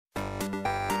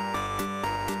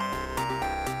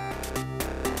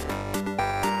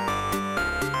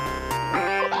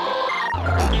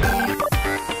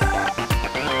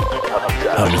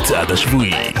המצעד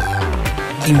השבועי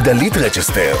עם דלית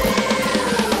רצ'שטר.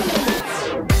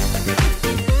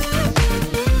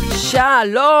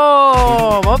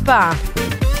 שלום, הופה.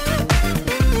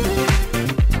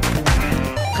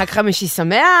 חג חמישי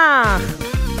שמח.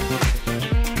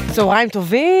 צהריים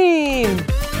טובים.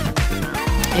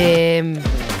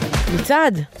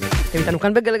 מצעד. אתם איתנו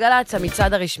כאן בגלגלצ,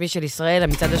 המצעד הרשמי של ישראל,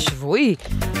 המצעד השבועי.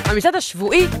 המצעד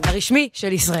השבועי הרשמי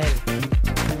של ישראל.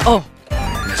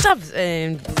 עכשיו,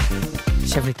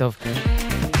 שב לי טוב.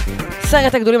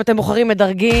 סרט הגדולים אתם בוחרים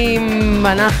מדרגים,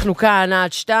 אנחנו כאן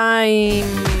עד 2,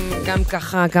 גם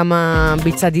ככה כמה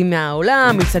מצעדים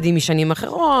מהעולם, מצעדים משנים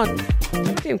אחרות,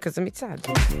 יודעים, כזה מצעד.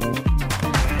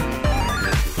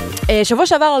 שבוע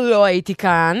שעבר לא הייתי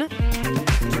כאן,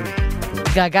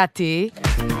 געגעתי,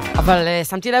 אבל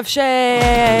שמתי לב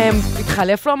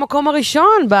שהתחלף לו המקום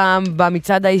הראשון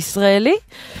במצעד הישראלי.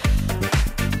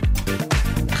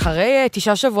 אחרי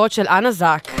 9 שבועות של אנה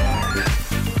זק,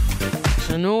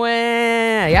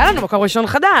 היה לנו מקום ראשון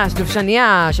חדש,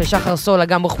 דובשניה של שחר סול,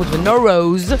 אגם ברחמות ונו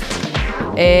רוז.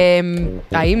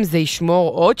 האם זה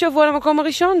ישמור עוד שבוע למקום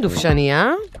הראשון,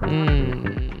 דובשניה?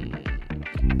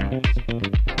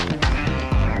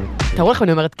 תראו לכם,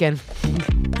 אני אומרת כן.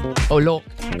 או לא.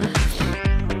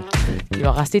 כאילו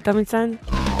הרסתי את המצעד?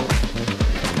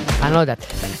 אני לא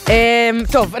יודעת.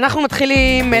 טוב, אנחנו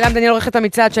מתחילים. אלם דניאל עורך את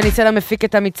המצעד, שאני צלע מפיק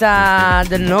את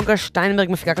המצעד, נוגה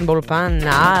שטיינברג מפיקה כאן באולפן,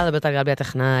 אלברט גלבי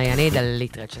הטכנאי, אני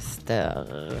דלית רצ'שטר.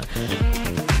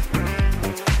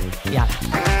 יאללה.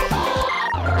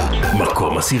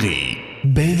 מקום עשירי,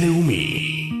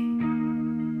 בינלאומי.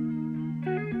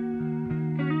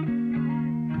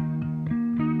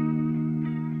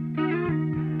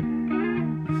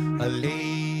 A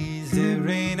lazy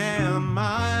rain am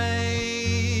I.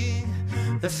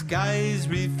 The skies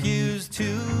refuse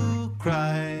to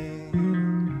cry.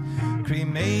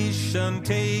 Cremation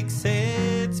takes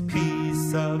its piece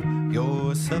of your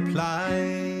supply.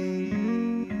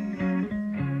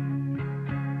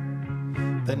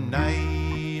 The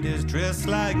night is dressed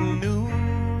like noon.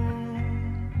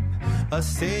 A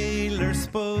sailor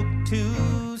spoke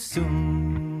too soon.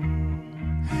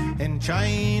 And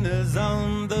China's on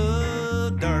the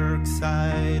dark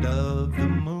side of the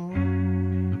moon.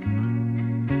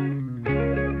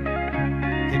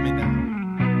 Hear me now.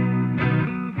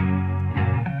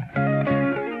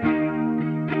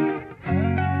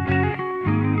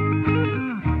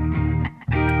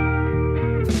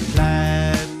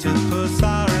 Platypus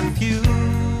are few.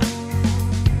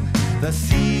 The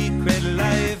secret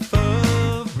life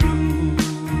of Rue.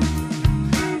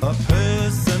 A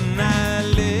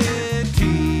personality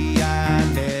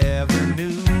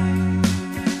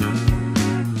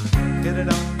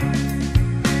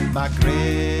my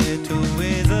great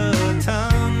ways a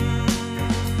ton.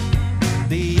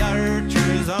 The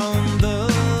archers on the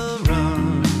run,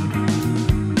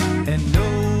 and no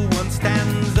one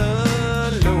stands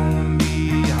alone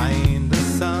behind the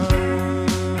sun.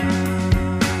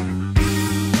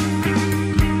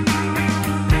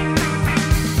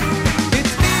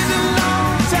 It's been a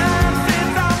long time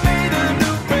since I made a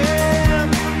new friend,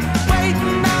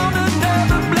 waiting on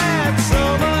another black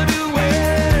summer to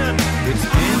end. It's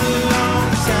been a long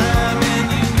time and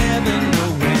you never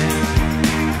know when,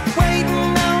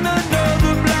 waiting on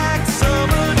another black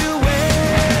summer to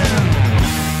end.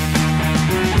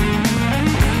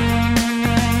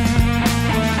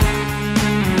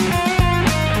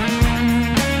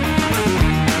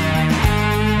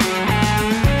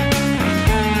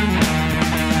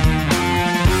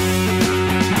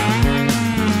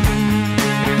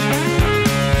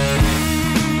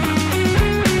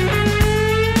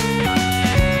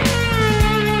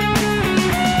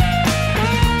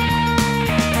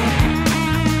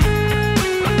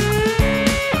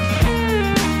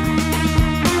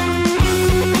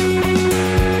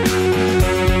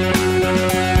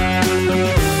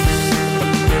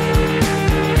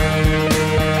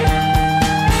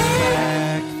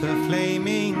 Back the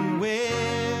flaming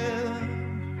wheel,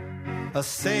 a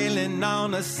sailing on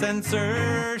a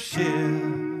censorship,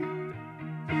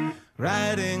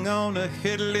 riding on a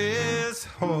headless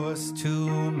horse to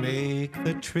make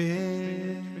the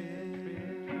trip.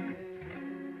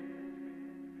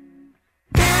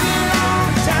 Been a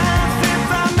long time since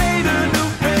I made a new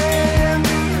friend,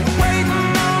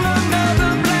 waiting on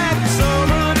another black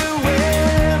summer to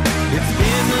end. It's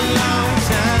been a long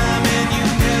time and you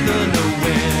never know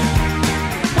when,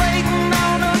 waiting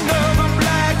on another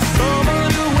black summer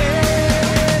to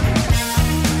end.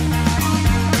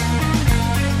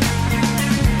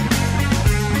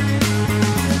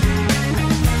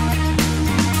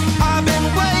 I've been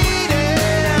waiting.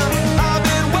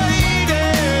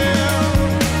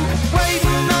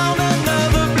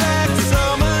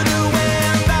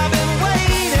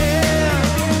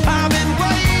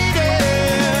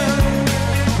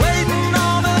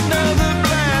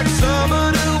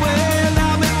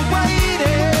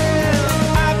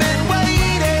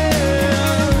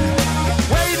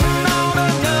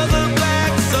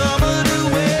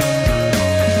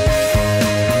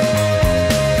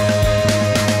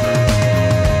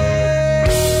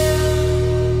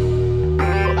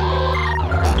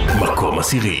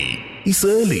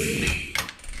 ישראלי.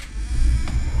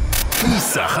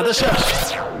 כניסה חדשה.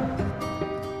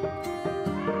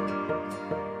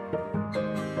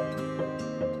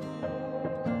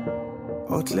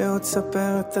 עוד לעוד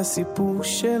ספר את הסיפור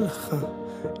שלך,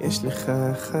 יש לך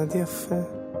אחד יפה.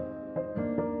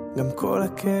 גם כל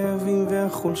הכאבים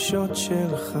והחולשות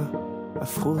שלך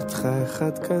הפכו אותך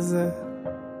אחד כזה,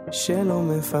 שלא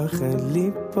מפחד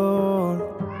ליפול,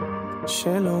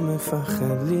 שלא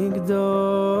מפחד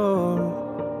לגדול.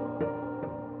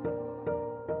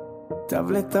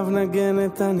 תו לתו נגן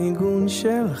את הניגון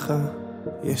שלך,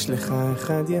 יש לך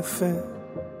אחד יפה.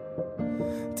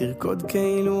 תרקוד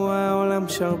כאילו העולם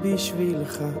שר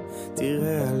בשבילך,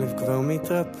 תראה הלב כבר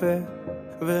מתרפא.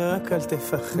 ורק אל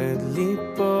תפחד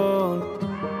ליפול,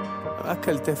 רק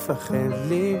אל תפחד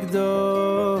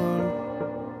לגדול.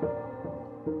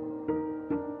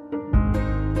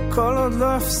 כל עוד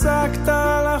לא הפסקת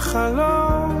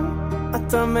לחלום,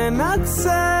 אתה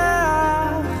מנצח,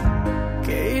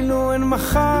 כאילו אין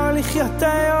מחר לחיות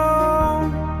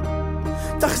היום.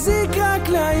 תחזיק רק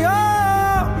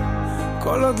להיום,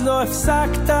 כל עוד לא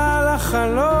הפסקת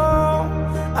לחלום,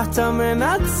 אתה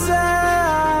מנצח.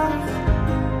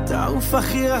 תעוף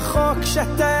הכי רחוק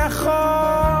שאתה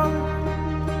יכול,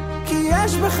 כי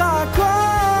יש בך הכל.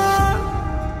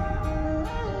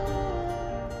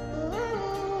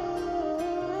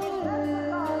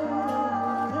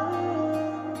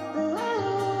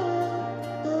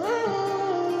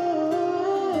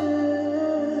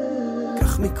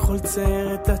 קח מכל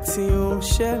צייר את הציור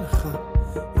שלך,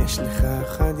 יש לך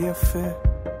אחד יפה.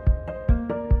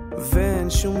 ואין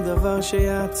שום דבר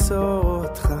שיעצור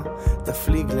אותך,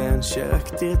 תפליג לאן שרק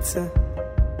תרצה.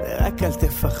 רק אל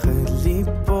תפחד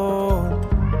ליפול,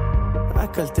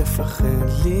 רק אל תפחד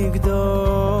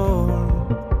לגדול.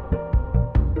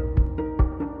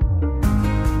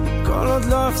 כל עוד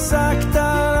לא הפסקת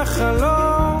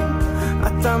לחלום,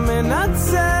 אתה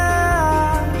מנצח,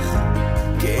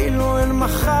 כאילו אין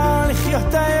מחר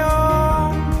לחיות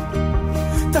היום.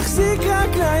 תחזיק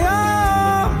רק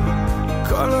להיום,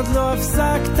 כל עוד לא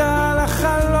הפסקת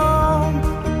לחלום,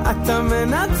 אתה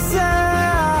מנצח.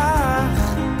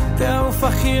 תעוף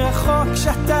הכי רחוק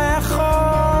שאתה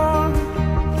יכול,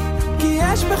 כי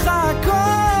יש בך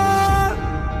הכל.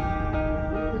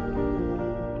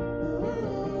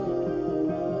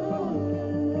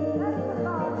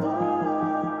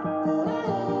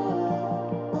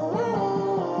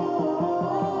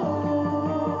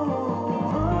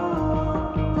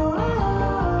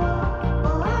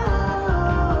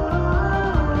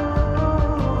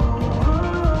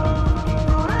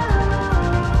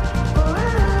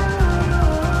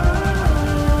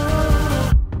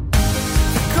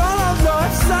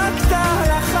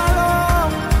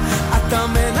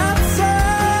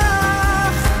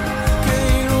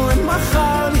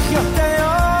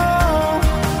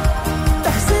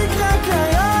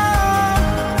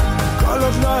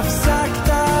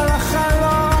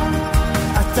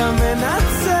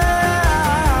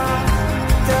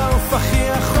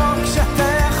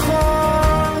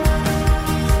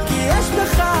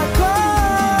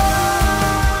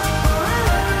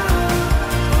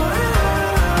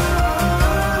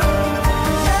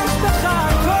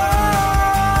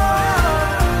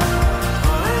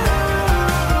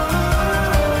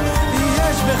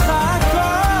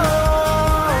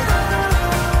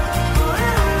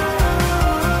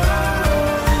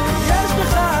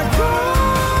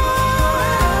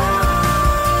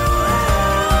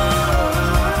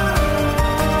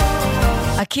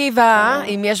 עקיבא,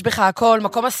 אם יש בך הכל,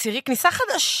 מקום עשירי, כניסה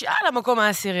חדשה למקום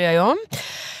העשירי היום.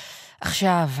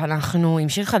 עכשיו, אנחנו עם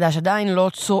שיר חדש, עדיין לא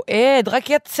צועד, רק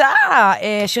יצא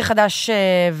שיר חדש,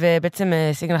 ובעצם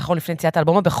סיגנל אחרון לפני יציאת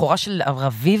האלבום הבכורה של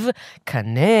רביב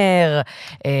כנר,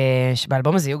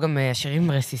 שבאלבום הזה יהיו גם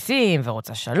שירים רסיסים,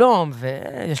 ורוצה שלום,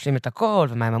 וישלים את הכל,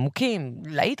 ומים עמוקים,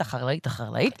 להיט אחר להיט אחר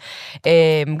להיט.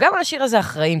 גם על השיר הזה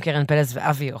אחראים קרן פלס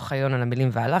ואבי אוחיון על המילים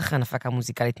והלחן, הפקה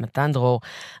מוזיקלית מתן דרור.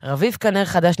 רביב כנר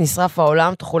חדש נשרף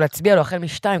העולם, תוכלו להצביע לו החל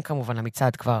מ2 כמובן,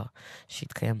 המצעד כבר,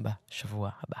 שיתקיים בשבוע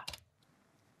הבא.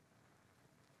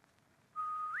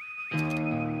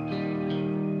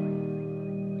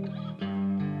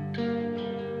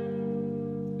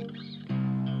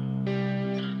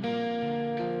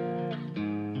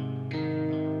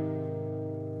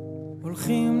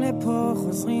 הולכים לפה,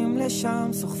 חוזרים לשם,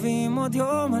 סוחבים עוד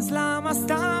יום, אז למה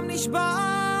סתם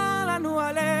נשבר לנו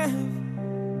הלב?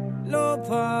 לא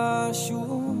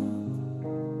פשוט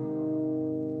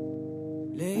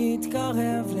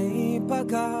להתקרב,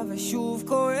 להיפגע, ושוב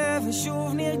כואב,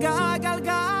 ושוב נרגע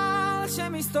גלגל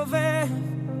שמסתובב,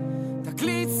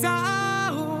 תקליט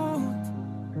שרות,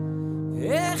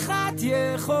 איך איך את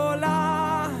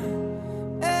יכולה,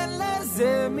 אין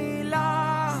לזה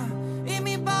מילה, אם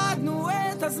איבדנו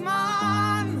את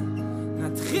הזמן,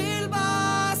 נתחיל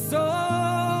בסוף.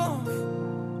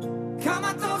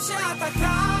 כמה טוב שאתה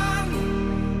כאן,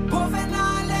 בוא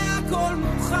ונעלה הכל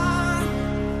מוכן,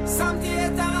 שמתי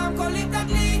את הרמקולים,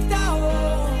 תדליק את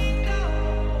האור,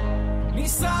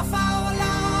 נשרף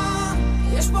העולם,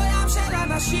 יש פה ים של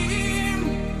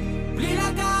אנשים, בלי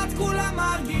לגעת כולם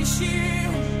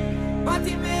מרגישים,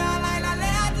 באתי מהלילה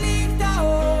להדליק את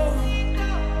האור,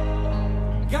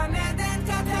 גן עדן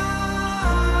קטן.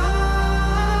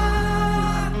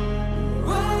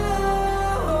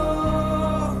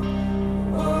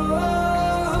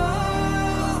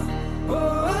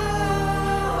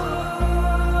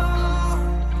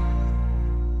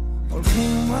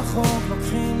 הולכים רחוק,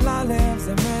 לוקחים ללב,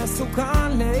 זה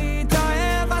מסוכן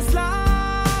להתאהב, אז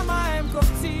למה הם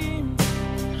קופצים?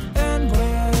 אין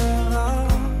ברירה,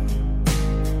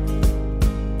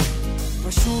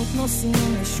 פשוט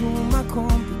נוסעים לשום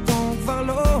מקום, פתאום כבר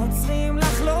לא עוצרים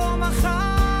לחלום,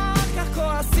 אחר כך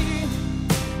כועסים,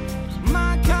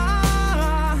 מה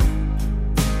קרה?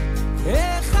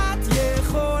 איך את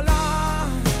יכולה?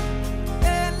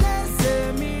 אין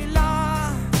לזה מילה,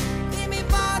 אם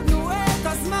איבדנו את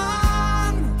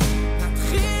הזמן,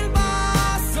 נתחיל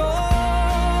בסוף.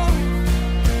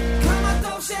 כמה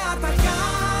טוב שאתה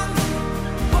כאן,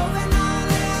 בוא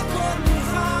ונעלה הכל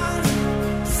מוכן,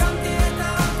 שמתי את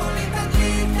הרמקולים,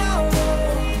 תדליק את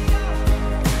האור,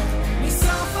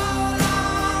 נשרף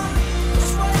העולם,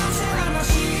 יש פה ים של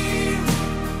אנשים,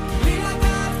 בלי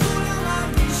לגעת כולם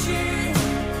מרגישים,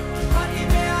 באתי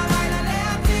מהלילה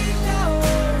להדליק את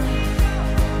האור,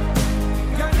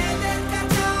 גן עדן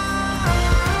קטן.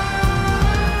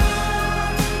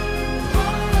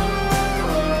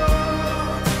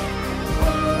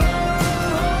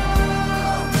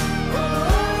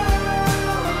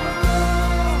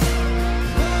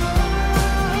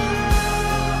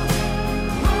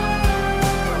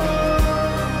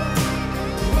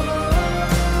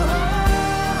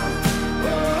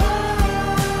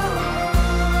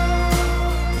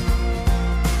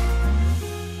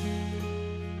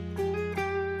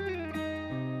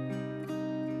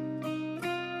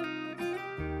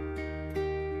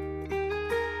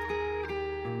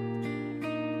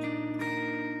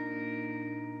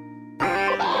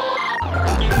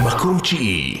 מקום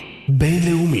תשיעי,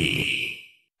 בינלאומי.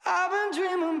 I've been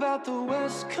dreaming about the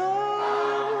West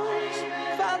Coast,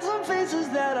 found some faces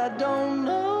that I don't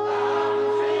know.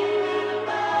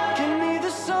 Give me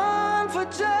the sun for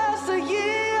just a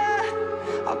year,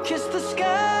 I'll kiss the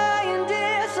sky and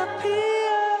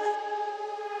disappear.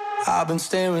 I've been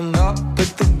staring up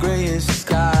at the grayest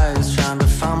skies, trying to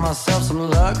find myself some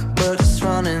luck, but it's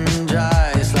running dry.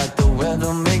 It's like the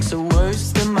weather makes it worse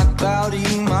than my cloudy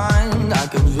mind. I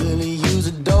could really use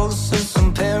a dose of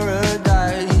some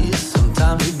paradise.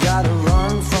 Sometimes you gotta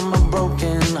run from a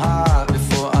broken heart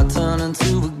before I turn into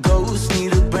a ghost.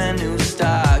 Need a brand new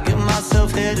start. Get myself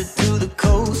headed to the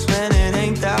coast, man, it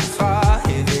ain't that far.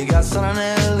 Hey, they got sun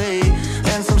in LA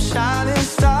and some shining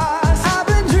stars. I've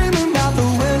been dreaming about the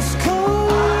West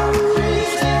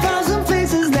Coast, found some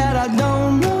places that I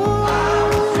don't know.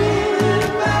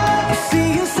 I'm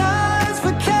seeing signs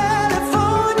for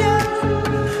California,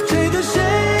 trade the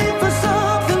shade for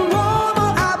something warmer.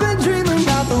 I've been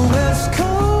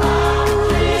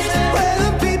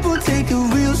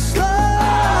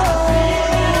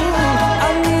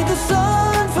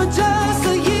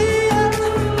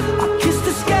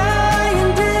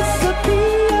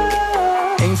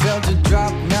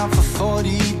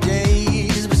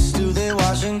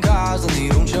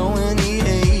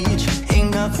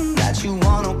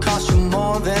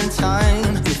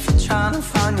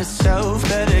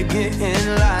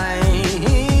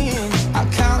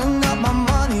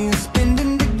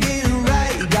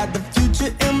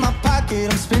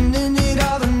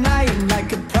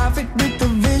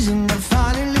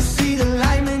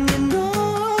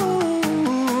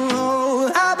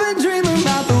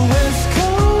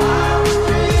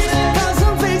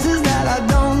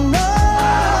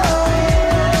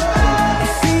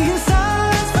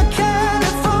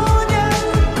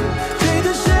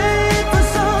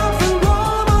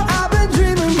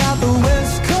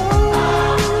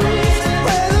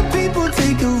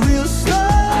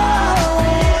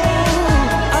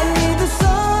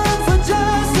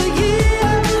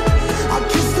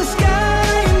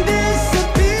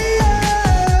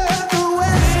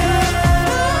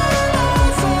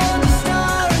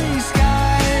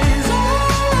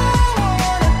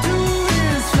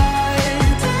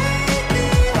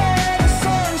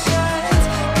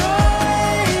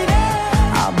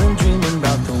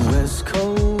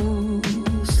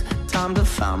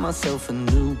found myself a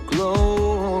new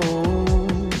glow.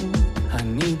 I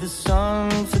need the sun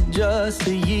for just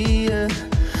a year.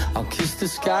 I'll kiss the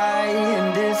sky and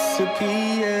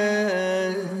disappear.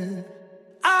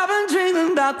 I've been dreaming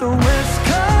about the West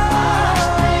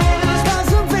Coast, about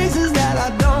some places that I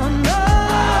don't know.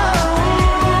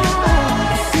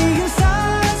 Seeing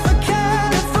signs for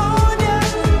California,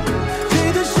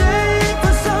 trade the shade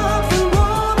for something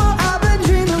warmer. I've been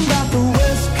dreaming about the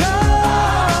West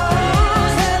Coast,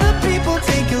 where the people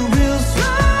take it real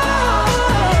slow.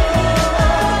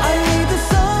 I need the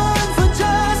sun for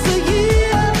just a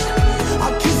year.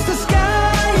 I'll kiss the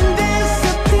sky and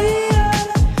disappear.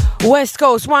 West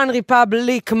Coast, One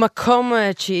Republic, מקום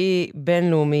תשיעי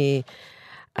בינלאומי.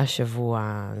 השבוע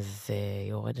זה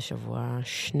יורד השבוע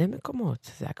 2 מקומות.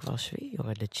 זה היה כבר שביעי,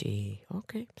 יורד לתשיעי.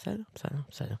 אוקיי,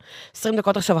 בסדר. 20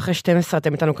 דקות עכשיו אחרי 12,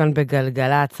 אתם איתנו כאן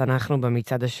בגלגלץ, אנחנו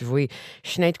במצעד השבועי.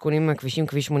 2 עדכונים מהכבישים,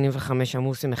 כביש 85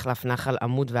 עמוס ממחלף נחל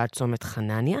עמוד ועד צומת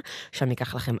חנניה, שם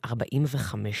ייקח לכם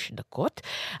 45 דקות.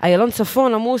 איילון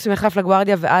צפון עמוס ממחלף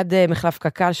לגוארדיה ועד מחלף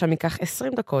קקל, שם ייקח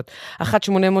 20 דקות. 1-800-891-8,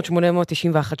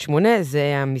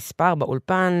 זה המספר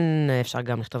באולפן, אפשר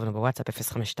גם לכתוב לנו בוואטסאפ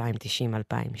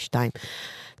 052-90-2002.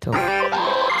 טוב.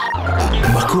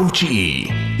 מקום תשיעי,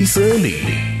 ישראלי.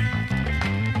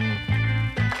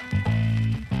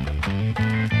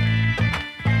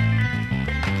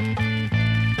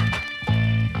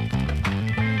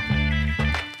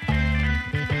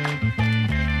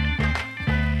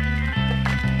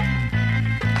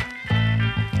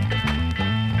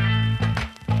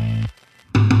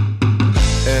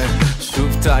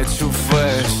 שוב טייט, שוב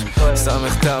פרש,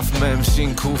 סמך תף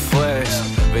ממשין קופרש.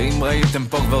 ואם ראיתם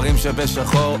פה גברים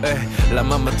שבשחור,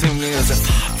 למה מתאים לי איזה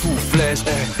פופלש?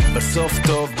 בסוף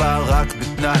טוב בא רק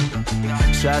בתנאי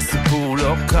שהסיפור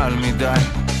לא קל מדי,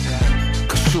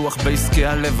 קשוח בעסקי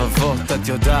הלבבות. את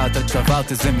יודעת, את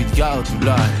שברת איזה מיליארד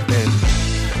אולי.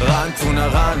 רן תונה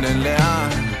רן, אין לאן,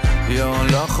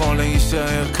 לא יכול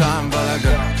להישאר כאן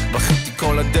בלגן. בכיתי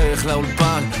כל הדרך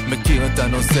לאולפן, מכיר את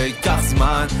הנושא, ייקח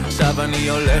זמן. עכשיו אני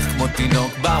הולך כמו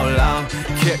תינוק בעולם,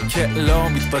 לא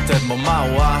מתפתד כמו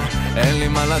מרווה. אין לי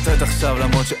מה לתת עכשיו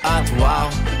למרות שאת וואו,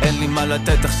 אין לי מה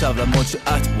לתת עכשיו למרות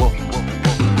שאת וואו.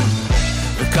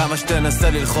 וכמה שתנסה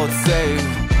ללחוץ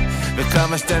סייב,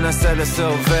 וכמה שתנסה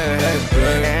לסובב,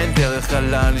 אין דרך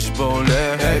קלה לשבור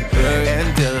לב,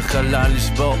 אין דרך קלה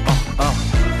לשבור.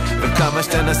 וכמה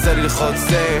שתנסה ללחוץ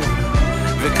סייב,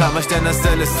 וכמה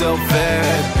שתנסה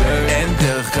לסובב, אין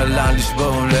דרך קלה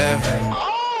לשבור לב.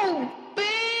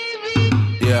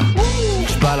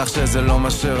 נשבע לך שזה לא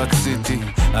מה שרציתי,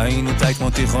 היינו טייט כמו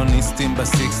תיכוניסטים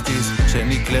בסיקסטיז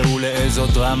שנקלעו לאיזו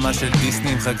דרמה של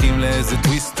דיסני, מחכים לאיזה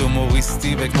טוויסט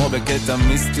הומוריסטי, וכמו בקטע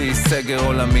מיסטי סגר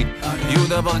עולמי,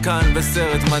 יהודה ברקן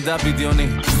בסרט מדע בדיוני.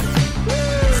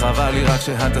 חבל לי רק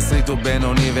שהתסריט הוא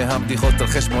בינוני והבדיחות על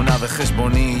חשבונה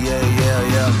וחשבוני.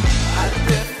 אל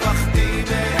תפחדי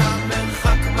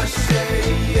מהמרחק מה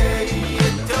שיהיה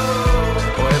טוב,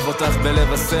 אוהב אותך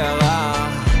בלב הסערה,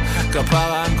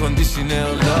 כפרה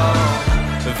אנקונדישיונר לא.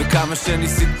 וכמה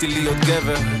שניסיתי להיות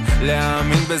גבר,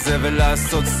 להאמין בזה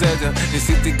ולעשות סדר,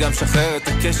 ניסיתי גם שחרר את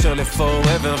הקשר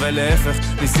לפוראבר, ולהפך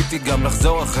ניסיתי גם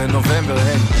לחזור אחרי נובמבר.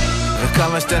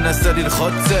 וכמה שתנסה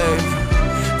ללחוץ סייב,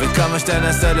 וכמה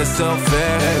שתנסה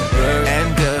לסובב,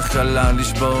 אין דרך קלה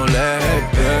לשבור לב,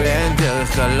 אין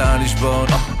דרך קלה לשבור.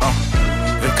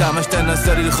 וכמה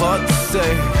שתנסה ללחוץ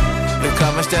סייב,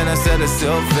 וכמה שתנסה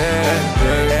לסובב,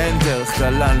 אין דרך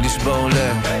קלה לשבור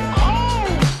לב.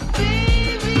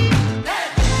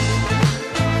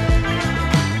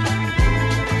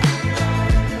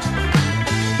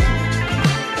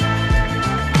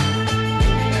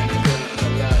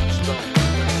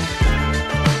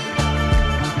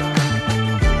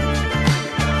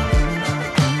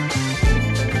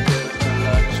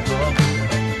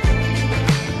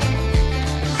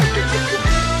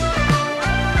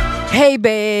 היי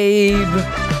בייב,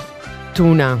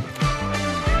 טונה.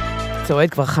 צועד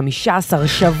כבר 15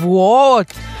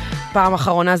 שבועות. פעם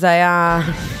אחרונה זה היה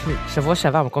שבוע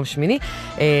שעבר, מקום שמיני.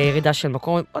 ירידה של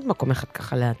מקום, עוד מקום אחד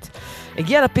ככה לאט.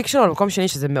 הגיע לפיק שלו למקום שני,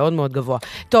 שזה מאוד מאוד גבוה.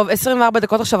 טוב, 24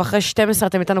 דקות עכשיו אחרי 12,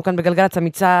 אתם איתנו כאן בגלגלץ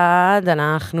המצעד.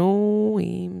 אנחנו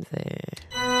עם זה.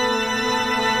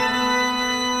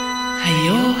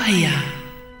 היה.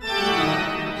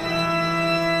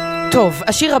 טוב,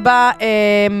 השיר הבא,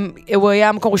 הוא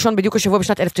היה מקום ראשון בדיוק השבוע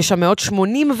בשנת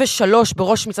 1983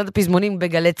 בראש מצעד הפזמונים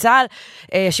בגלי צהל.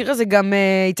 השיר הזה גם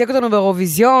ייצג אותנו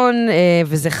באירוויזיון,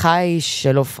 וזה חי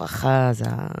של עפרה חזה.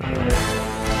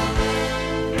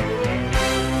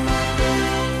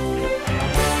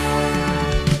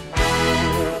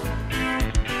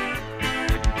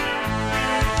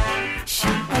 She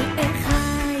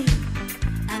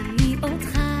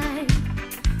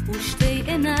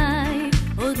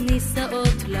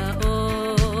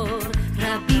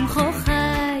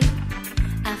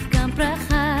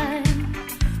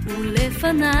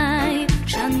לפניי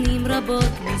שנים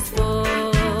רבות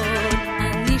מספור.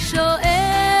 אני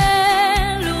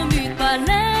שואל ומתפלל,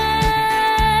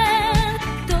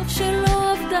 טוב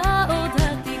שלא עבדה עוד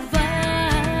התקווה.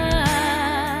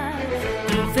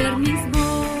 עובר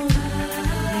מזמור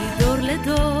מדור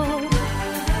לדור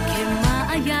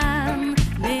כמעיין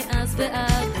מאז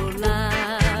ועד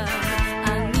עולם.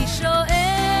 אני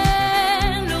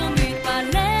שואל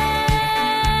ומתפלל,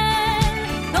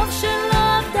 טוב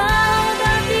שלא עבדה עוד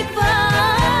התקווה.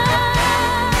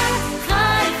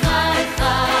 חי חי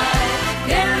חי,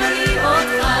 כן אני עוד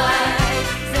חי,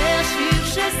 זה השיר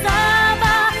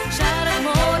שסבא שר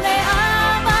אתמול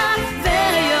לאבא,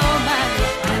 והיום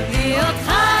אני עוד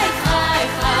חי חי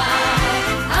חי,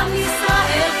 עם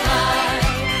ישראל חי,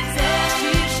 זה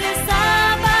השיר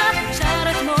שסבא שר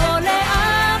אתמול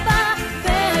לאבא,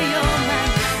 והיום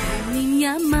ימים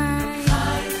ימיי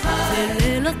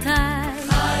ולילותיי,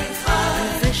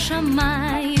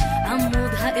 ובשמיים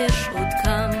עמוד האש עוד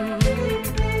קם,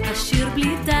 השיר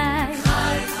בלי די,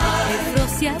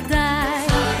 אפרוס ידיי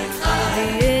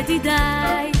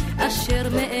וידידיי אשר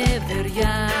מעבר ים.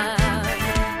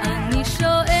 אני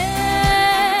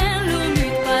שואל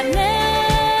ומתפלל,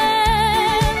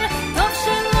 טוב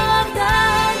שלא עבדה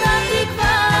עוד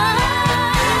התקווה.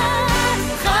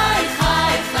 חי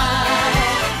חי חי,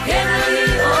 כן אני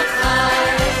עוד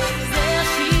חי, זה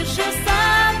השיר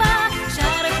שסבא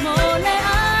שר אתמול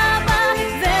לאבא,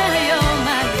 והיום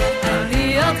אני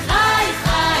עוד חי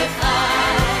חי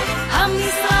חי, עם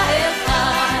ישראל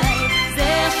חי, זה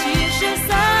השיר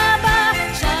שסבא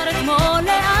שר אתמול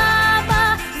לאבא,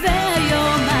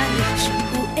 והיום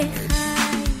שבועי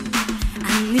חי,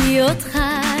 אני עוד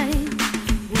חי,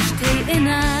 ושתי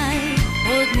עיניי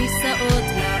עוד נישאות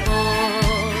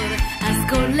לאור, אז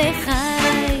כל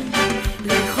לחי,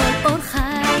 לכל אור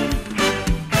חי,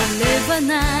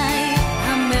 ולבניי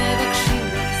המבקשים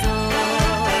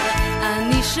לחזור.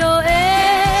 אני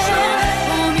שואל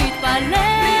ומתפלל,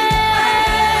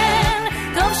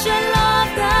 טוב שלא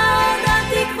עבדה עוד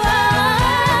התקווה.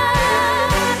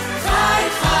 חי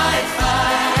חי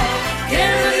חי,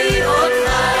 כן אני עוד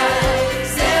חי,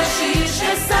 זה השיר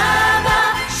שסבא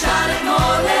שר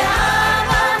אתמול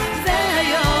לאבא,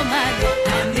 והיום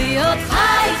אני עוד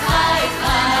חי חי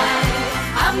חי,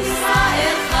 עם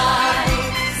ישראל חי,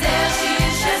 זה השיר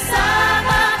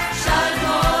שסבא שר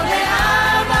אתמול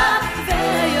לאבא,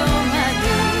 והיום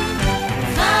אני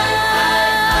חי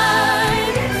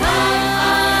חי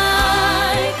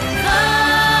חי,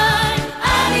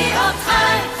 אני עוד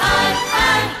חי חי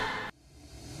חי.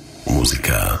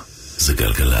 מוזיקה זה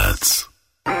גלגלצ.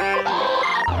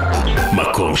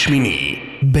 מקום שמיני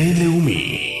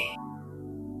בינלאומי.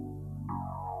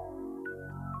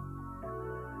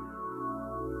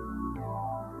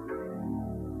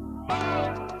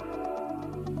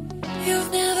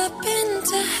 You've never been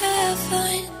to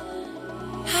heaven,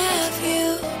 have you?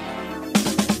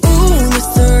 Ooh, it's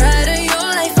the ride of your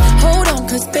life. Hold on,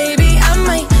 'cause baby, I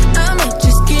might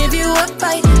just give you a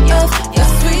bite of your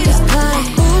sweetest pie.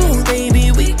 Ooh, baby,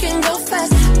 we can go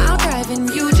fast. I'll drive and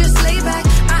you just lay back.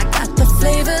 I got the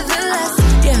flavor, the last,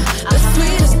 yeah, the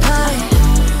sweetest pie.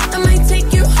 I might take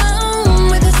you home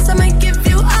with us. I might give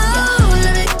you all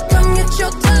of it. Come get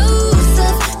your dose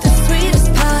of the sweetest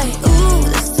pie. Ooh,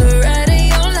 that's the ride of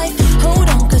your life. Hold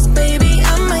on, 'cause baby,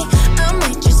 I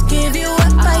might just give you a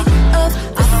bite of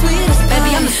the sweetest pie.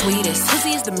 Baby, I'm the sweetest.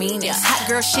 Pussy is the meanest. Hot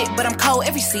girl shit, but I'm cold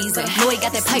every season. Know he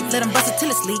got that pipe, let him bust it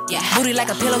till it's leaking. Booty like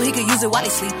a pillow, he could use it while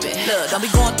he sleeping. Look, don't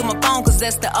be going through my phone, 'cause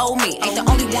that's the old me. Ain't the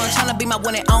only one tryna be my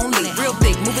one and only. Real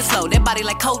thick, moving slow, that body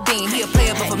like codeine. He a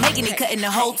player, but for making it, cutting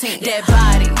the whole team. That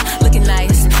body, looking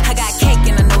nice. I got cake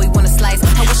and I know he wanna slice.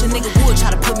 I wish a nigga would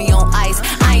try to put me on ice.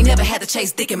 I ain't never had to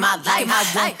chase dick in my life. I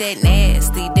want that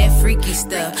nasty, that freaky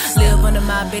stuff. Live under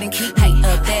my bed and keep me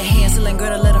up. That hand-selling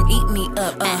girl to let him eat me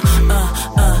up.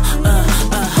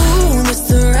 Ooh, it's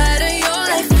the ride of your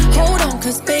life. Hold on,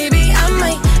 'cause baby, I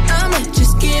might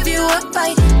just give you a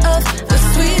bite of the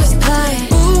sweetest pie.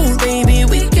 Ooh, baby,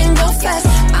 we can go fast.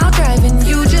 I'll drive and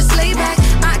you just lay back.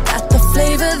 I got the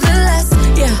flavor, the last,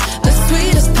 yeah, the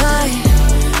sweetest pie.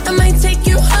 I might take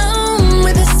you home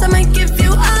with us. I might give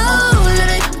you all of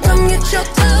it. Come get your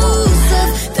dose of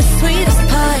the sweetest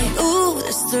pie. Ooh,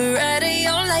 that's the ride of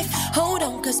your life. Hold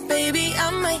on, 'cause baby, I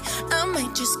might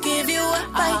just give you a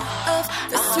bite of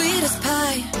the sweetest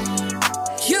pie.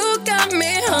 You got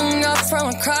me hung up from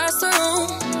across the room.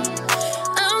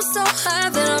 I'm so high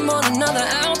that I'm on another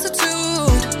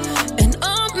altitude. And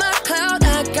on my cloud,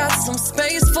 I got some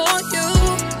space for you.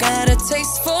 Got a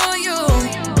taste for you.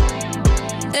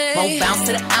 Hey. won't bounce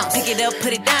to the ounce. Pick it up,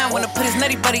 put it down. Wanna put his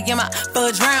nutty buddy in my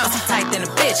fudge round. I'm tight than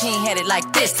a bitch, he ain't had it like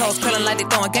this. Toes curling like they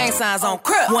throwing gang signs on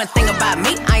crib. One thing about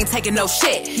me, I ain't taking no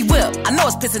shit. He will, I know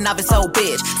it's pissing off his old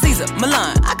bitch. Caesar,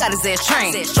 Milan, I got his ass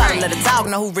trained. Try to let a dog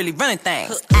know who really running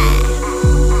things.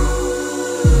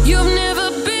 You've never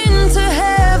been to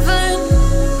heaven,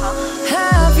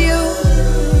 have you?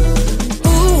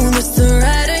 Ooh, this the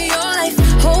ride of your life.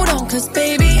 Hold on, cause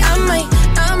baby, I might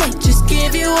just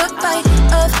give you a bite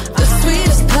of the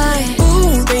sweetest pie.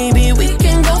 Ooh, baby, we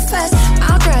can go fast.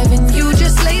 I'll drive and you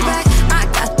just lay back. I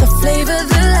got the flavor,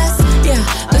 the last, yeah,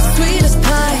 the sweetest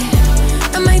pie.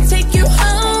 I might take you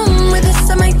home with us.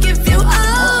 I might give you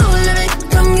all of it.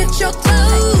 Come get your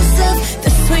clothes up,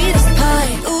 the sweetest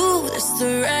pie. Ooh, this the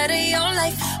ride of your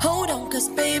life. Hold on, cause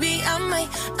baby, I might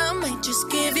just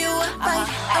give you a bite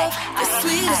of the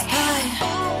sweetest pie.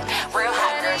 Real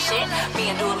hot girl shit. Me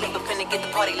and Dua Lipa finna get the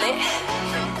party lit.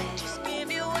 Just give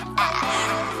you a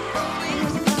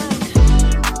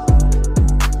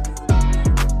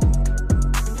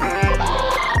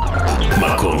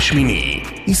מקום שמיני,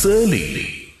 ישראלי.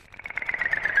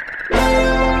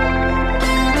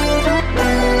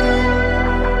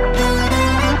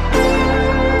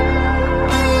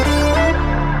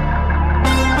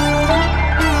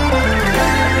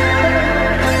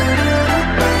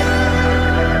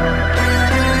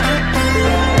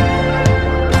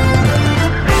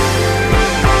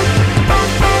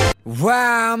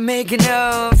 While making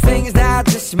up things that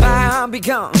just might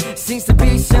become, seems to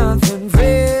be something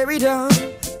very dumb,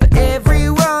 but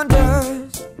everyone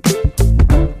does.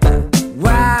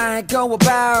 Why go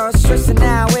about stressing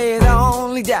out with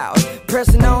only doubt,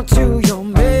 pressing on to your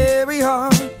merry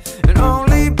heart, and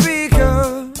only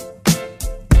because,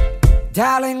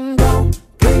 darling, don't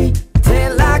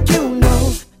pretend like you know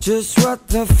just what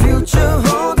the future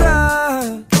holds us.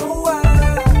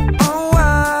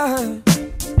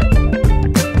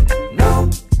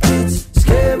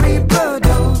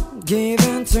 Give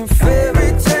in to fairy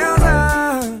tales.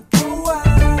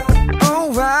 Oh,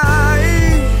 why?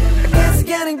 It's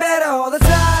getting better all the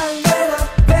time.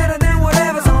 Better than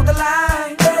whatever's on the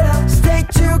line. Stay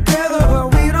together, but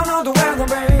we don't know the weather,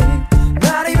 babe.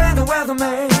 Not even the weather,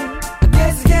 man. I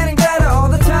guess it's getting better all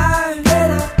the time.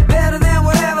 Better than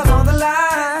whatever's on the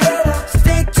line.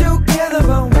 Stay together,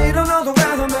 but we don't know the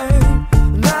weather, man.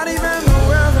 Not even the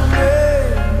weather, man.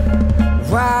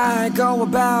 Why go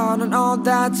about and all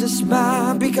that just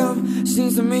might become,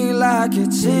 seems to me like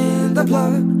it's in the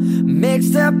blood,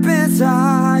 mixed up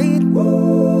inside.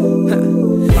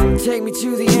 Take me to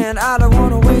the end, I don't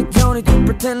wanna wait, don't need to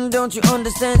pretend, don't you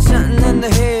understand, something in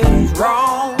the head is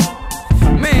wrong.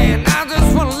 Man, I just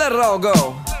wanna let it all go.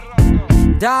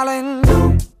 Darling,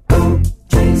 don't go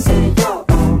chasing your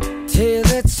own till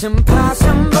it's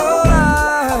impossible.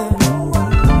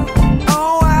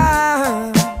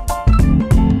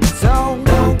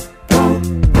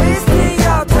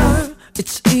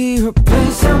 It's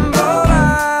irreplaceable.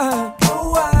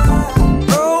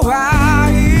 Oh,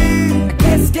 I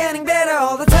guess it's getting better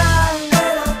all the time.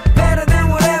 Better than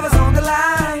whatever's on the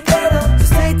line. So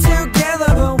stay together,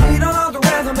 but we don't know the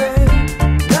weather, man.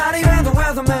 Not even the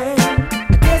weather, man.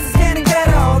 I guess it's getting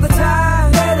better all the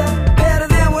time. Better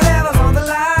than whatever's on the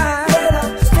line.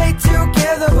 Stay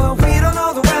together, but we don't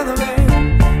know the weather, man.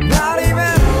 Not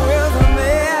even the weather,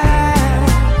 man.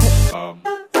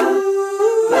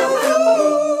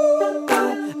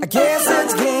 I guess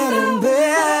it's getting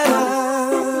better.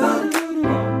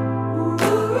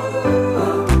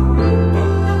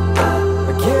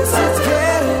 I guess it's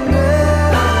getting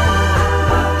better.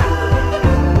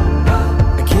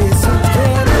 I guess it's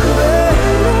getting better all the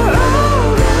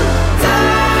time.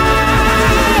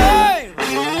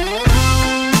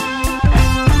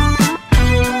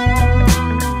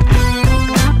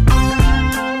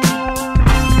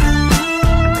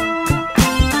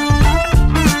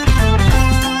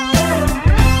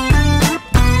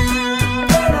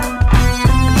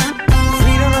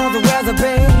 We don't know the weather,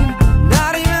 babe.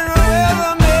 Not even the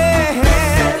weather, man.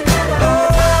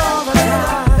 All the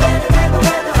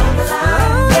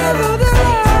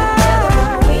time.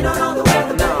 We don't know the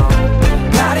weather, no.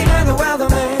 Not even the weather,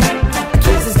 man. I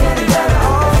guess it's getting better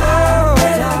all the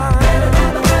time. Better than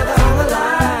the weather on the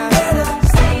line.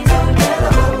 Stay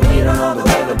together, but we don't know the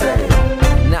weather, babe.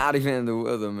 Not even the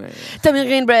weather, man. תמיר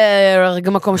גרינברג,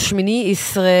 מקום שמיני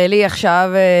ישראלי.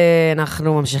 עכשיו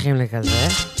אנחנו ממשיכים לכזה.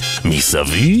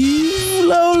 מסביב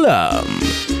לעולם.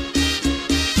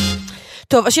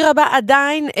 טוב, השיר הבא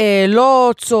עדיין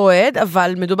לא צועד,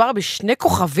 אבל מדובר בשני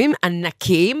כוכבים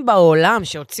ענקיים בעולם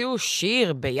שהוציאו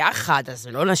שיר ביחד, אז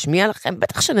לא נשמיע לכם?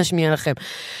 בטח שנשמיע לכם.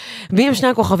 מי הם שני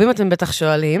הכוכבים אתם בטח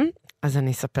שואלים? אז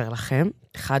אני אספר לכם.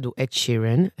 אחד הוא אד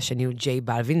שירן, השני הוא ג'יי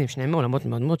בלווין, הם שניהם מעולמות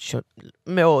מאוד מאוד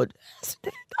מאוד,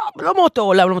 לא מאותו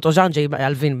עולם, לא מאותו ז'אנר, ג'יי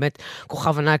בלווין, באמת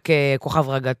כוכב ענק, כוכב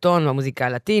רגטון, והמוזיקה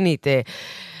הלטינית,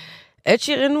 אד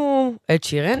שירן הוא אד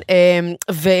שירן,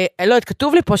 ולא,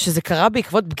 כתוב לי פה שזה קרה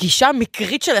בעקבות פגישה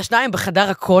מקרית של השניים בחדר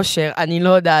הכושר, אני לא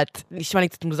יודעת, נשמע לי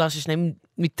קצת מוזר ששניהם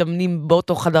מתאמנים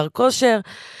באותו חדר כושר,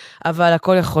 אבל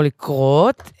הכל יכול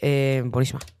לקרות, בוא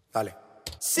נשמע.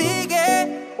 Sigue,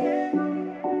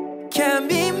 que a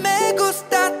mí me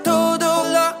gusta todo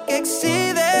lo que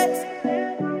exhibes.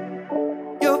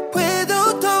 Yo puedo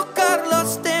tocar los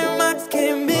temas que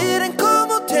miren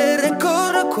cómo te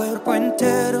recorre el cuerpo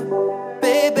entero.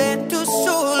 Baby, tú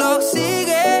solo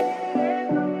sigue,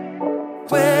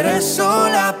 tú eres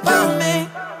sola para mí.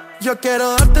 Yo quiero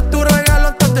darte tu regalo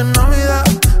antes de Navidad.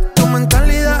 Tu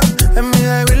mentalidad es mi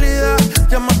debilidad.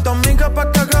 Llama a tu amiga pa'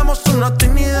 que hagamos una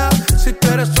actividad. Si tú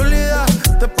eres sólida,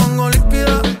 te pongo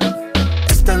líquida.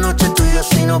 Esta noche tú y yo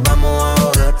si nos vamos a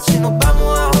joder, si nos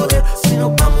vamos a joder, si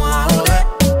nos vamos a joder.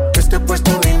 Que estoy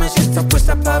puesto, dime si estás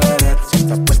puesta pa' beber, si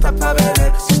estás puesta pa'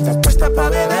 beber, si estás puesta pa'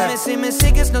 beber. Dime si me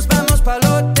sigues, nos vamos pa'l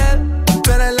hotel. Tú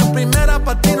eres la primera,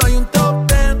 pa' ti no hay un top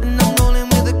 10. And I'm rolling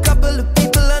with a couple of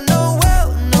people I know well.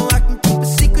 No, I can keep a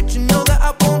secret, you know that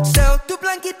I won't tell. Tu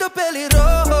blanquito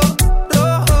pelirrojo.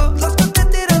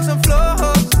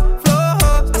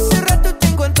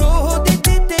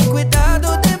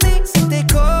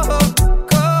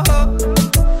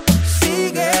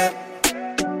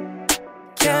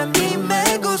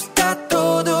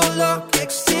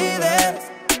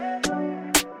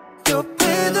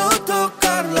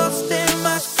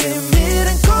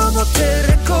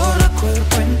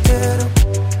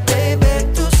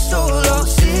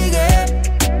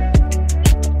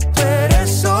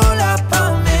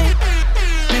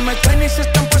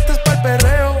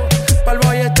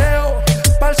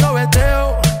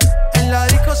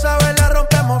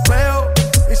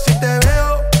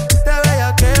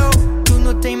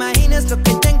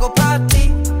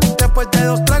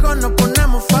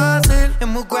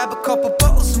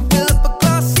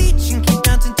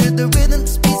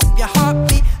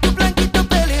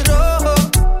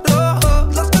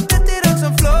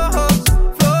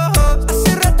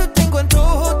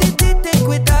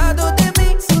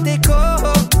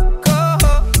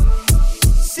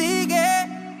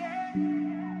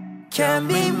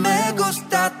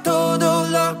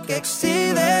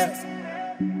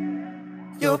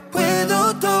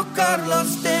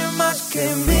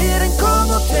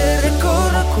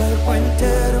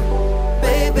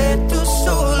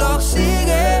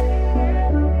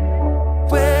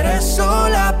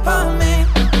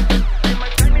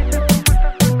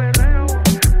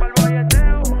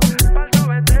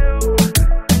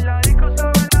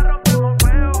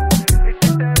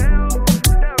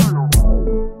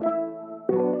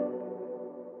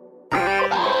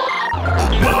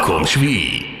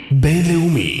 שביעי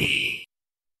בינלאומי.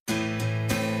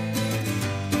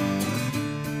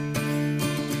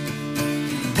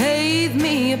 Pave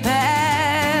me a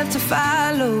path to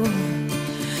follow,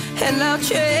 and I'll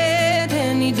tread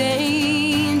any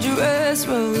dangerous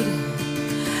road.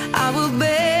 I will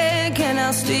beg and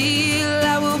I'll steal,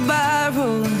 I will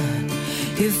borrow,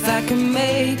 if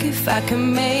I can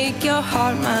make your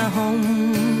heart my home.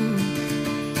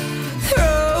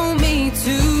 Throw me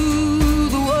to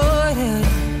the water,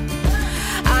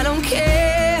 I don't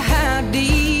care how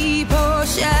deep or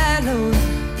shallow,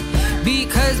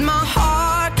 because my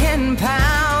heart can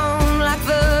pound like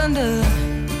thunder,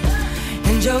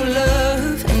 and your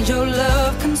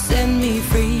love can set me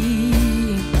free.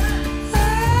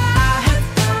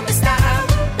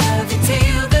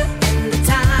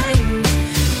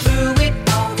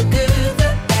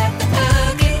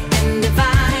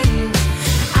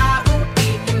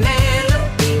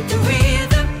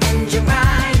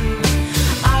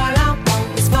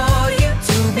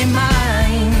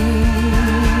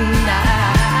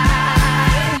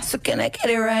 Can I get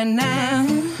it right now?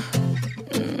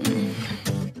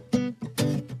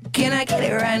 Can I get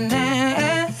it right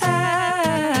now?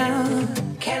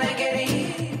 Can I get it?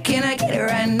 Can I get it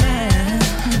right now?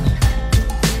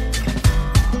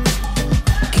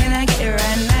 Can I get it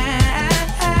right now?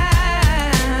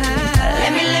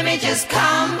 Let me just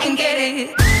come and get it.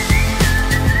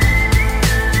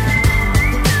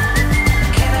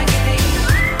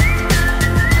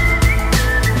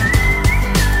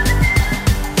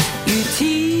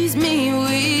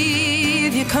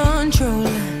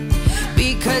 Control,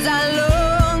 because I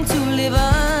long to live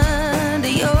on.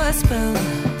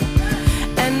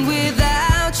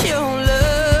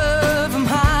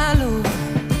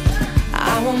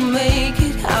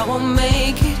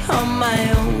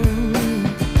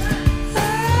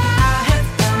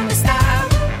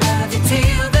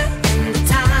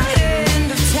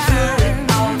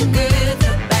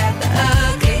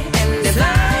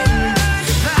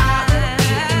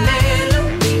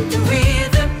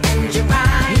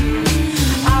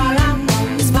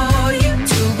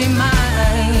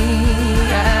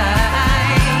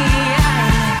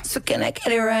 can I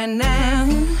get it right now?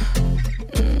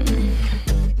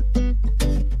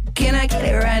 Can I get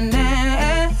it right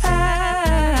now?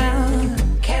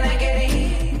 Can I get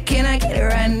it? Can I get it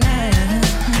right now?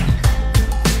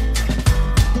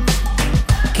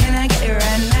 Can I get it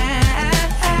right now?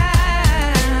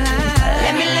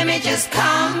 Let me just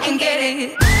come and get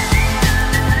it.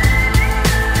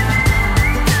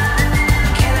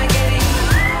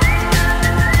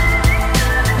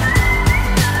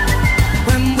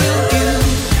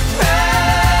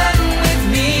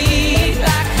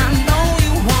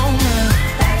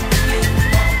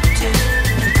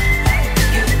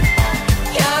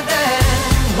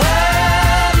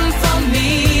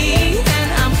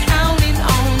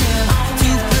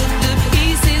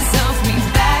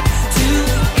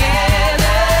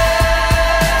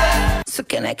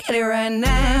 Can I get it right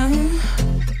now?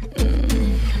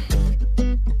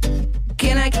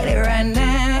 Can I get it right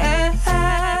now?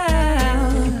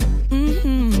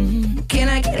 Can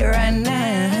I get it right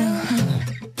now?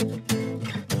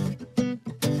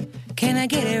 Can I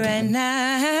get it right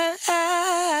now?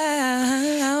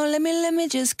 Let me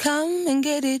just come and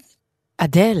get it.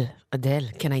 אדל,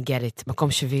 can I get it,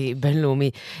 מקום שביעי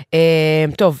בינלאומי.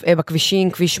 טוב,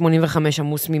 בכבישים, כביש 85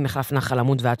 עמוס ממחלף נחל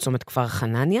עמוד ועד צומת כפר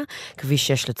חנניה,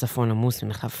 כביש 6 לצפון עמוס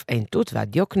ממחלף עין תות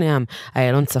ועד יוקנעם,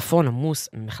 איילון צפון עמוס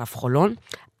ממחלף חולון,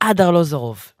 עד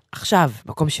ארלוזורוב. עכשיו,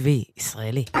 מקום שביעי,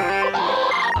 ישראלי.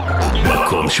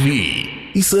 מקום שביעי,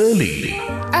 ישראלי.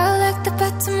 I like the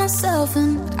bed to myself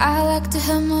and I like to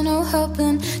have my no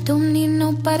helping. Don't need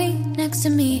nobody next to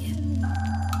me.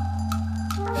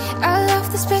 I love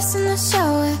the space in the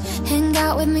shower. Hang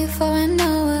out with me for an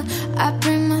hour. I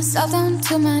bring myself down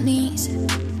to my knees.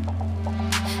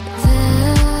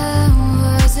 There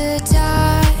was a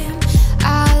time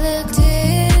I looked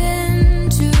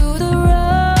into the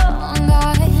wrong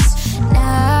eyes.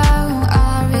 Now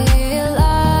I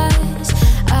realize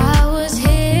I was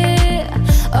here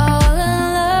all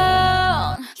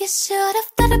alone. You should have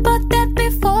thought about that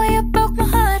before you broke my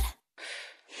heart.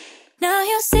 Now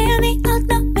you see me, I'm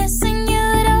not missing you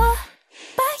at all.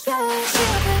 But you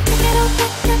should have taken it all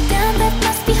back, goddamn, that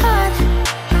must be hard.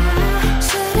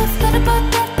 Should have thought about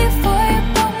that before you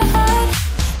broke my heart.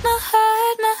 My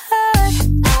heart, my heart.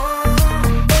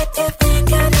 Did you think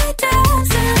I'd be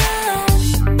dancing alone?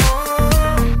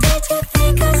 Did you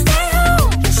think I'd stay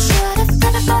home? You should have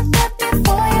thought about that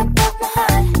before you broke my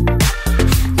heart.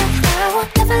 Now I will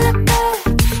never let go.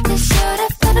 You should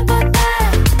have thought about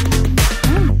that.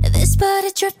 This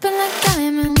body dripping like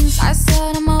diamonds. I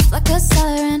set him off like a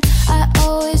siren. I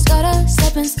always gotta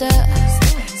step and step.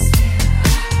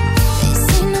 They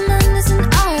say no man is an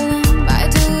island, but I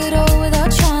do it all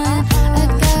without trying. I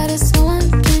got it, no one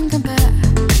can compare.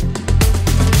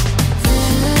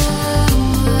 There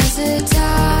was a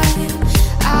time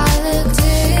I looked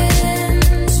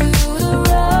into the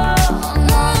wrong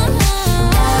one.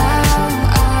 Now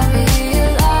I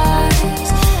realize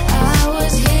I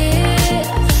was here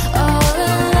all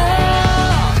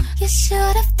alone. You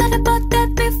should have thought about that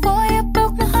before you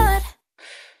broke my heart.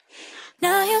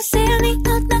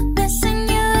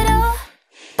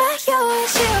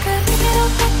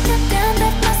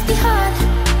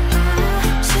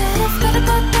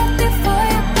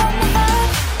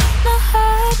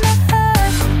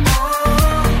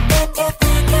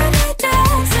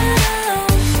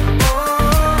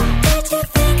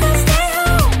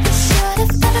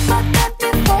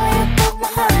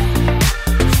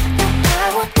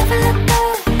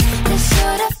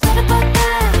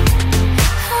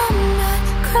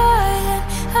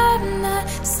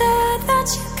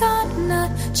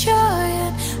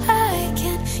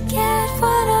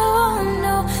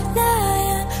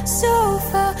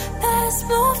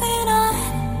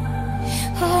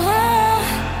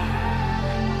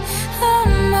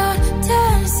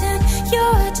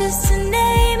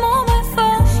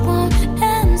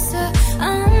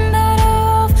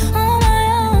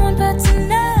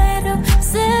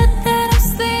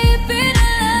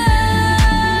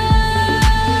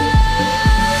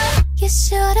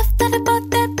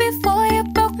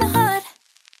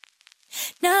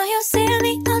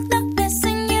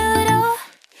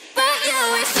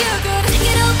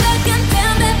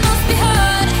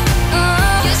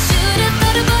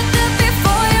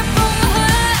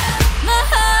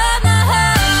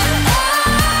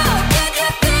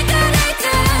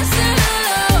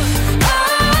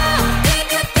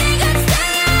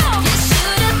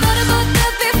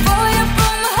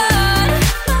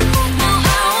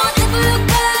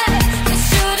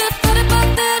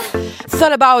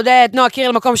 All About That, נועה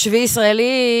קירל, מקום שביעי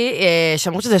ישראלי,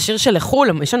 שאמרו שזה שיר של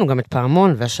לחול, יש לנו גם את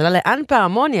פעמון, והשאלה לאן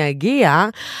פעמון יגיע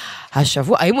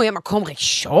השבוע, האם הוא יהיה מקום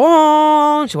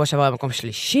ראשון, שבוע שעבר יהיה מקום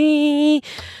שלישי,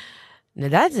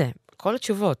 נדע את זה, כל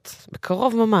התשובות,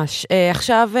 בקרוב ממש.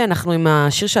 עכשיו אנחנו עם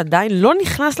השיר שעדיין לא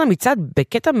נכנס למצעד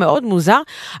בקטע מאוד מוזר,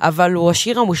 אבל הוא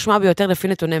השיר המושמע ביותר לפי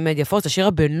נתוני מדיה פורס, השיר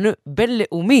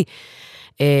הבינלאומי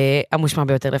המושמע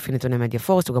ביותר לפי נתוני מדיה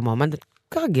פורס, הוא גם מועמד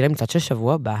כרגיל למצעד של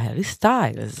שבוע הבא, הארי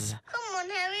סטיילס. Come on,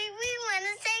 Harry, we want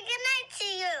to say goodnight to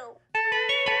you.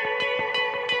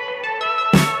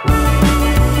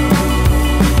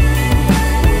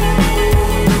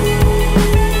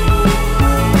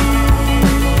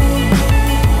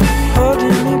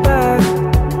 Holding me back,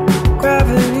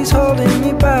 gravity's holding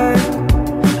me back.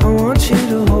 I want you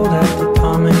to hold out the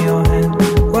palm of your hand.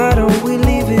 Why don't we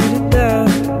leave it at that?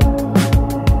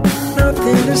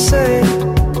 Nothing to say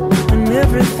when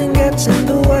everything gets in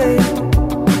the way.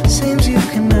 Seems you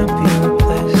cannot be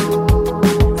replaced,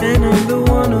 and I'm the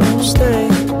one who'll stay.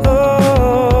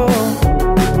 Oh,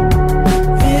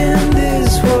 in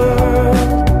this world,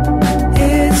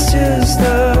 it's just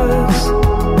us.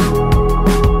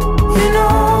 You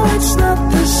know it's not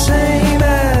the same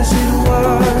as it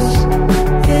was.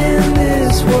 In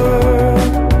this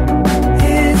world,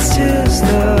 it's just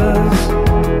us.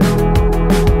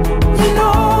 You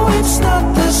know it's not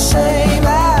the same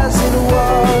as it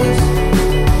was.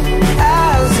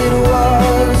 As it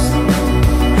was.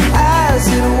 As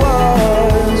it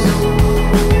was.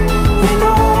 You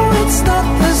know it's not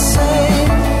the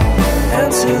same.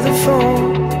 Answer the phone.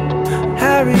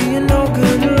 Harry, you're no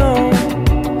good alone.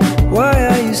 Why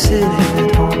are you sitting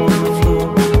at home on the floor?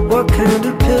 What kind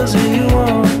of pills are you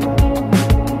on?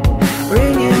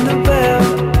 Ringing the bell,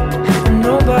 and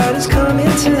nobody's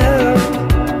coming to help.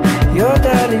 Your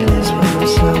daddy lives by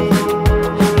himself.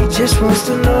 He just wants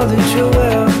to know that you're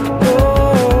well.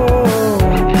 Oh,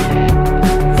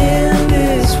 in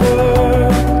this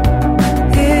world,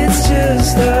 it's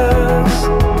just us.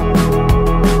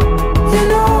 You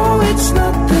know it's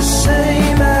not the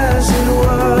same as it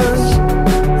was.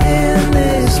 In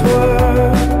this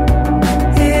world,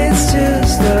 it's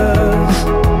just us.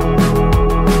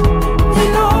 You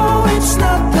know it's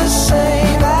not the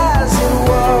same as it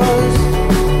was.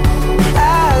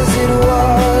 As it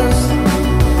was.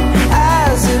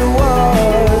 As it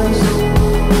was.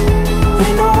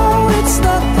 You know it's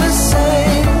not the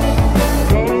same.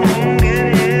 Go home, get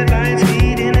headlines,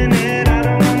 feed internet. I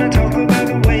don't wanna talk about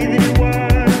the way that it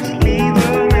was. Leave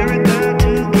America,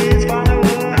 2 kids follow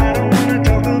her. I don't wanna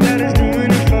talk about us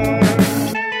doing it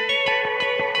first.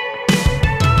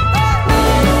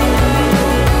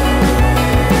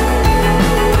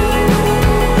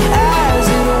 As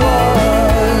it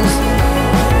was.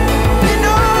 You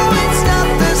know it's not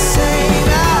the same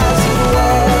as it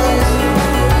was.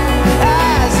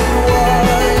 As it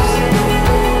was.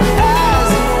 As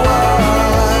it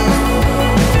was.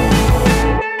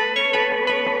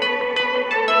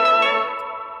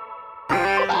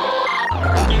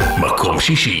 מקום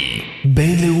שישי,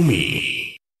 בינלאומי.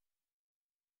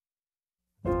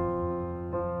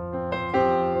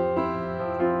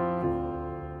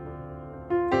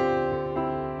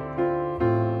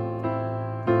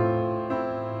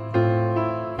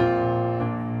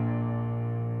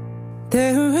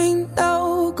 There ain't no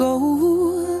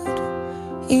gold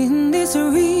in this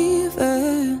river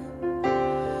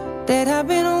that I've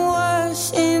been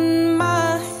washing my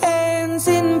hands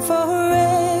in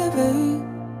forever.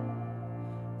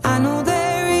 I know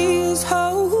there is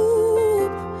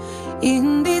hope in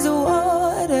these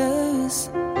waters,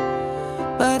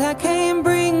 but I can't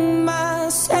bring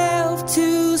myself to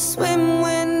swim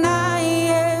when I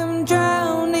am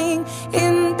drowning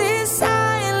in this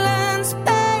silence.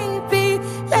 Baby,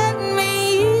 let me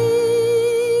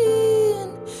in.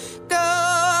 Go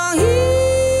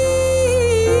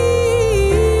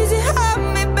easy, hold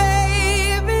me back.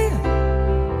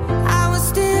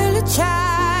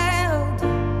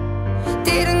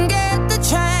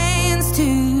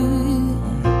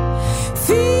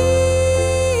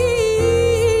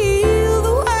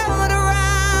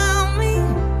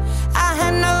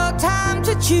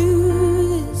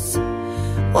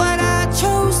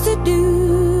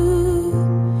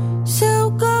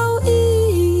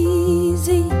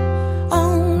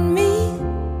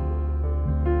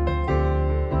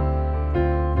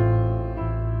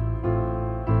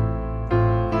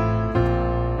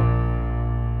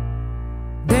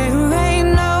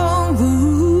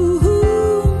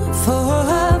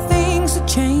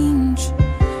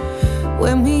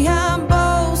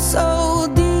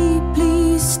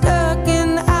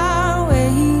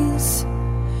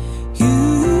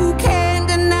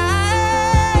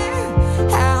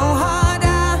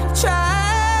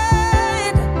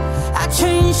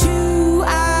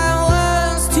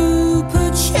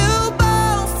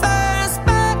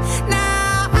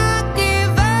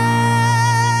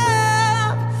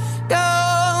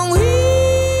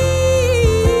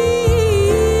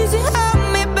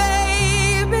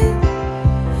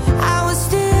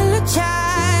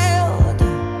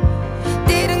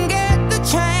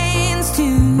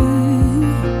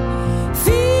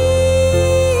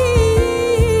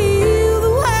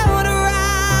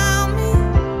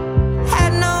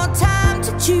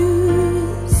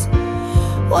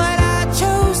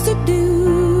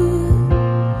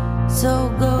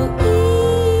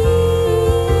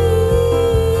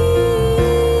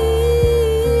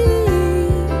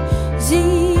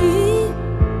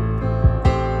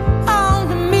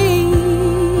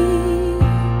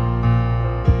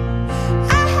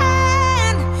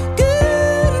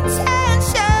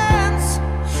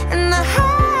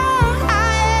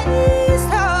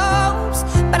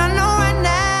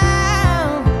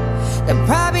 It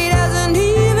probably doesn't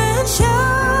even show.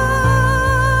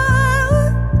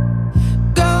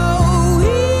 Go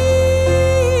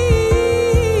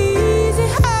easy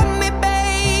on me,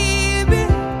 baby.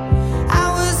 I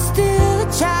was still a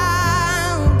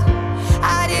child.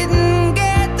 I didn't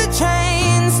get the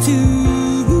chance to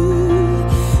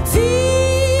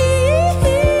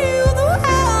feel the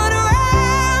world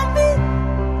around me.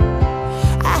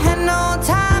 I had no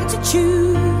time to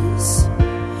choose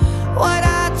what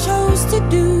I chose to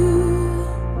do.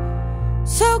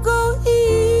 So go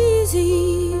easy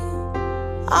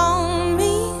on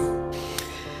me.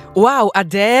 וואו,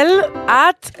 אדל,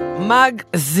 את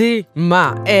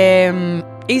מגזימה.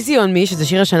 Easy on me, שזה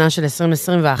שיר השנה של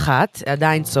 2021,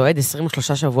 עדיין צועד,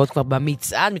 23 שבועות כבר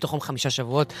במצעד, מתוכם 5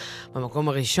 שבועות במקום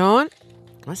הראשון.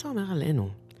 מה זה אומר עלינו?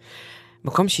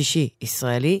 מקום שישי,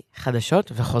 ישראלי,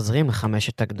 חדשות וחוזרים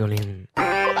לחמשת הגדולים.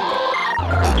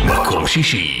 מקום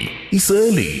שישי,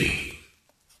 ישראלי.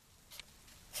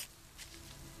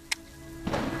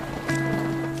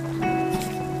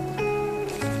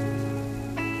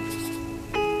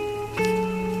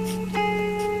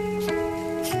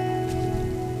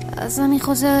 אז אני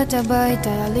חוזרת הביתה,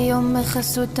 היה לי יום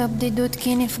בחסות הבדידות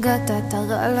כי נפגעת. אתה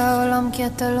רע לעולם כי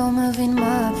אתה לא מבין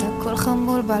מה אתה, כל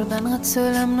חמבולבל בין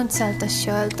רצוי למנוצל. אתה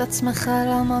שואל את עצמך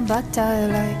למה באת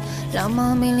אליי,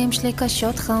 למה המילים שלי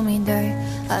קשות לך מדי.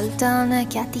 אל תענה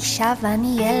כי את אישה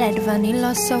ואני ילד ואני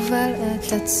לא סובל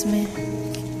את עצמי.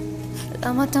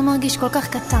 למה אתה מרגיש כל כך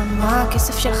קטן? מה?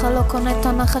 הכסף שלך לא קונה את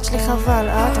הנחת שלי חבל.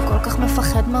 אתה כל כך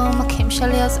מפחד מהעומקים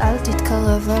שלי אז אל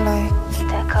תתקרב אליי.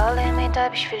 אתה קר לי מדי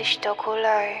בשביל לשתוק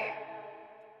אולי.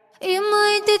 אם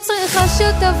הייתי צריכה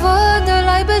שתבוא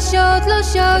אליי בשעות לא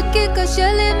שעות כי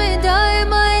קשה לי מדי.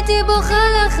 אם הייתי בוכה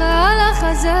לך על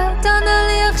החזה תענה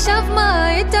לי עכשיו מה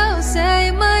היית עושה.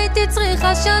 אם הייתי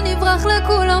צריכה שאני אברח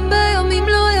לכולם ביומים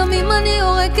לא יומים אני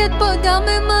יורקת פה דם.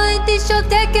 אם הייתי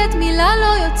שותקת מילה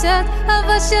לא יוצאת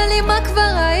אבא שלי מה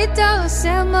כבר היית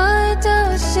עושה. מה היית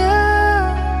עושה?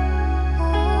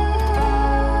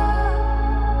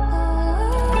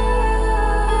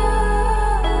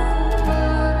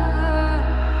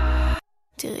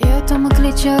 תראי את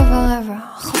המקליט שעבר רבע,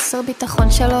 חוסר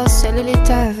ביטחון שלא עושה לי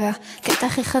להתאהב. קטע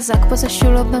הכי חזק פה זה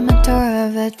שהוא לא באמת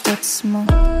אוהב את עצמו.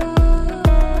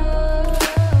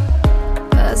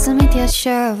 ואז זה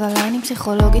מתיישב עליי אני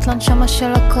פסיכולוגית לנשמה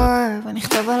של הקור,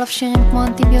 ונכתוב עליו שירים כמו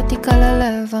אנטיביוטיקה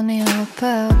ללב, אני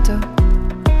ארפא אותו.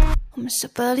 הוא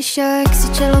מספר לי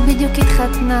שהאקסיט שלו בדיוק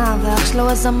התחתנה, ואח שלו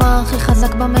הזמר הכי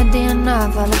חזק במדינה,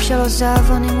 והלב שלו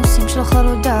זהב הנימוסים שלו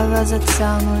חלודה, ואז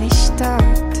עצרנו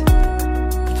לשתות.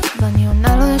 ואני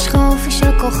עונה לו יש לך אופי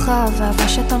של כוכב, ואהבה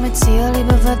שאתה מציע לי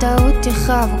בוודאות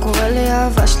תרחב. הוא קורא לי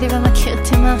אהבה שלי ומכיר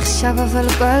אותי מעכשיו אבל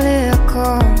בא לי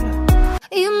הכל.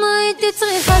 אם הייתי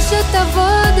צריכה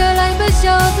שתבוא אליי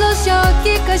בשעות לא שעות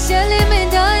כי קשה לי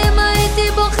מדי. אם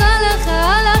הייתי בוכה לך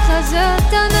על החזה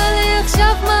תענה לי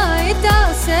עכשיו מה היית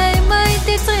עושה. אם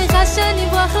הייתי צריכה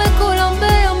שנברח לכולם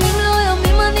ביומים לא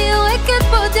יומים אני יורקת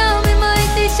פה דם. אם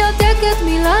הייתי שותקת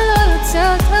מילה לא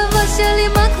יוצאת אבא שלי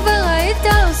מה כבר היית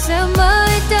עושה. מה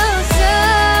היית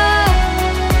עושה?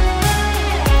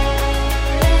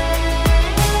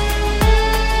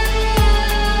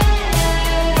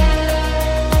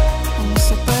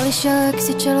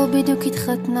 שהאקסיט שלו בדיוק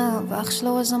התחתנה, ואח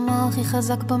שלו הזמר הכי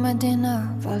חזק במדינה,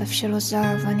 והלב שלו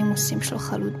זהב והנימוסים שלו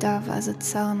חלודה, ואז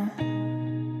עצרנו.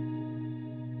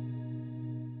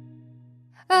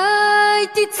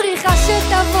 הייתי צריכה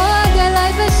שתבוא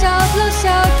אליי בשעות לא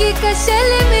שעות כי קשה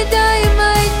לי מדי. אם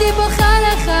הייתי בוכה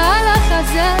לך על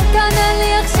החזה תענה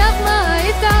לי עכשיו מה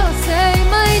היית עושה.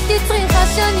 אם הייתי צריכה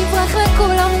שאני אברח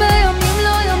לכולם ביומים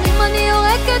לא יומים אני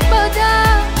יורקת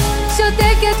בדם,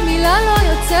 שותקת מילה לא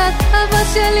יוצאת אבא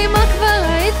שלי מה כבר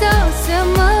היית עושה.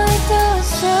 מה היית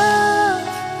עושה?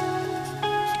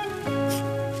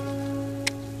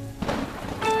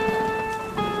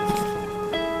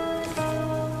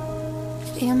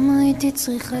 אם הייתי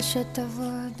צריכה שתבוא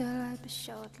אליי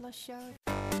בשעות לא שעות.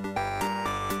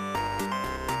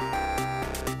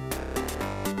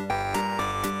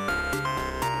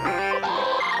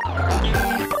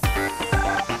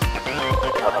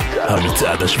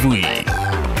 המצעד השבועי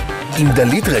עם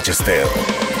דלית רצ'שטר.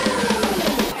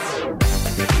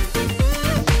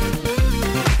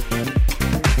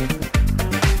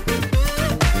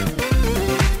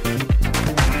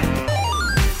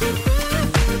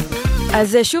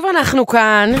 אז שוב אנחנו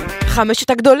כאן, חמשת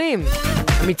הגדולים.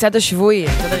 המצעד השבועי,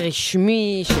 המצעד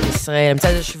הרשמי של ישראל,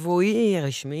 המצעד השבועי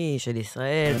הרשמי של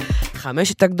ישראל.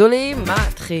 חמשת הגדולים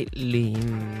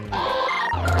מתחילים.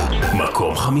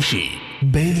 מקום חמישי,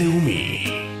 בינלאומי.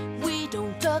 We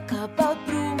don't talk about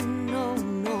Bruno,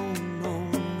 no, no,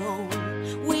 no,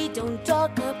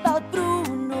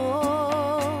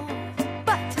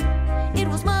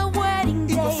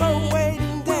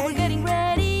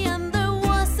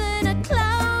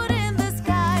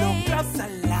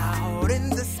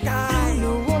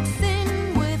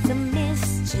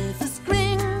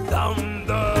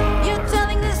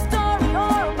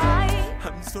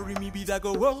 I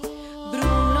go, whoa.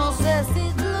 Bruno says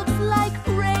it looks like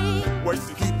rain. Why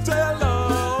do he tell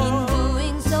us? In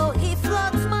doing so, he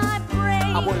floods my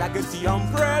brain. I will like get the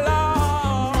umbrella.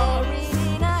 Buried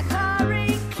in a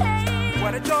hurricane.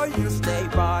 What a joy you stay,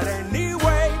 but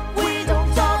anyway, we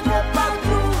don't talk about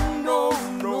Bruno,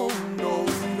 no, no,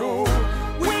 no.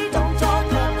 We don't talk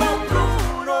about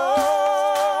Bruno.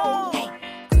 Hey,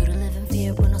 grew to live in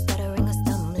fear, Bruno stuttering or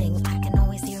stumbling. I can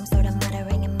always hear him sort of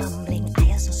muttering and mumbling. I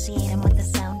associate him with the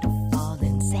sound of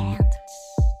falling sand.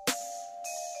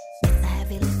 It's a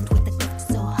heavy lift with a gift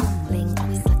so humbling.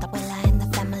 Always left Abuela and the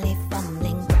family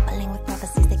fumbling, grappling with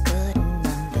prophecies they couldn't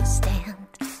understand.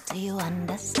 Do you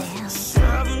understand?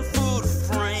 7 foot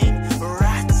frame,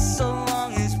 right so long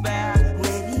his back.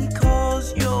 When he calls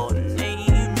your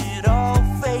name, it all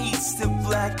fades to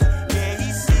black. Yeah, he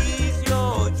sees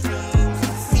your dreams,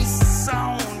 feasts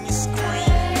on your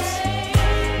screams.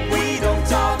 We don't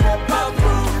talk about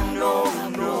Bruno,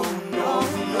 no, no,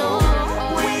 no.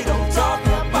 We don't talk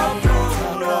about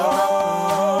Bruno.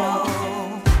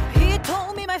 He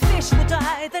told me my fish would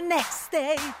die the next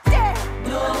day. Dead.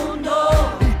 No, no.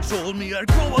 Told me I'd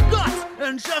grow a gut,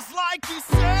 and just like he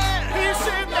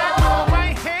said that all my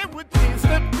hair would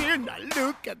disappear. Now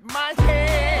look at my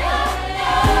hair.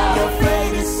 Your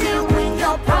fate is sealed when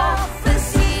your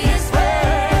prophecy is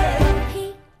read. He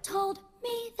told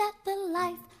me that the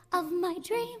life of my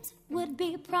dreams would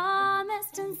be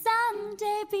promised and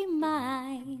someday be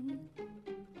mine.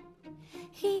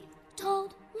 He told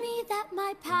me that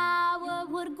my power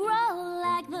would grow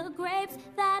like the grapes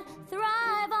that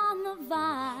thrive on the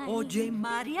vine. Oye,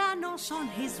 Mariano's on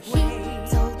his He way.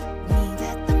 told me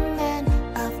that the man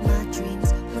of my dreams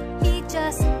would be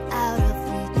just out of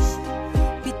reach,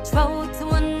 betrothed to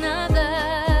another.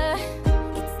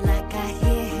 It's like I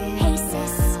hear him. Hey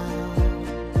sis,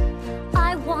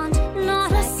 I want not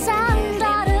a sound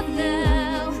out of you.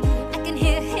 I can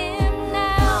hear him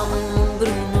now.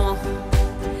 Bruno,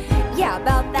 yeah,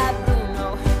 about that Bruno.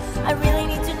 I really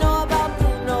need to know about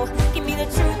Bruno. Give me the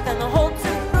truth and the whole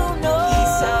truth, Bruno.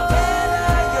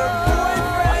 Isabella, your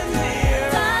boyfriend here.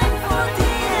 Time for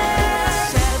dinner.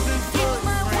 7 foot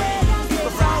frame,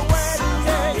 right so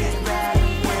long his back.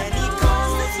 When he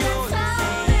calls your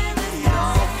name, it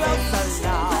all fades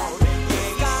loud.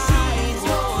 Yeah, he sees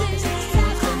your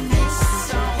dreams, and this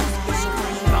song is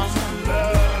screaming from love.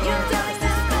 You don't know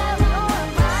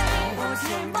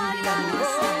your mind. But I know.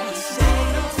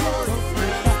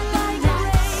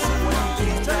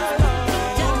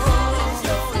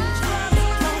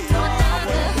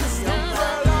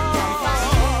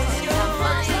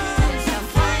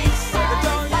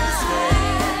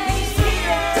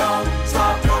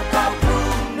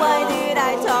 Why did I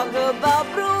talk about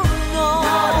Bruno? I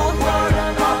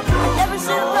never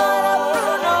should have thought of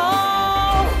Bruno.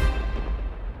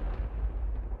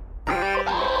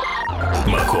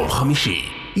 מקום חמישי,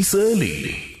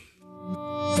 ישראלי.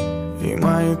 אם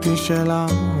הייתי שלה,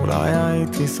 אולי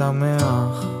הייתי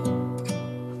שמח.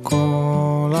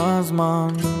 כל הזמן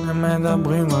הם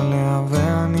מדברים עליה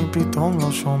ואני פתאום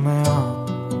לא שומע.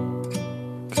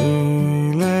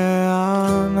 כי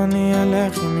לאן אני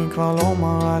אלך אם היא כבר לא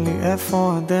מראה לי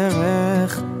איפה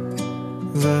הדרך?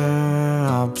 זה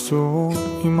אבסורד,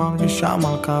 היא מרגישה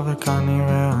מלכה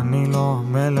וכנראה אני לא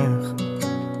המלך.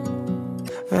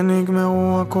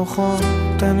 ונגמרו הכוחות,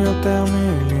 תן יותר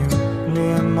מילים,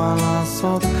 לי אין מה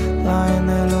לעשות, לה אין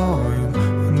אלוהים.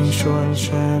 אני שואל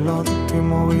שאלות, היא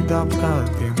מורידה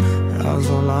בגדים, ואז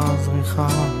עולה זריחה.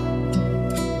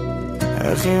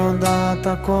 איך היא יודעת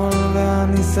הכל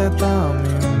ואני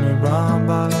סתמים, היא באה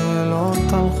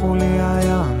בלילות, הלכו לי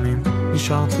הימים,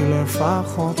 נשארתי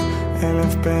לפחות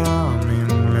 1000 פעמים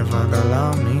לבד על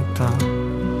המיטה.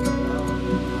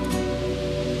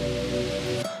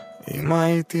 אם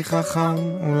הייתי חכם,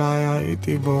 אולי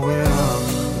הייתי בורח.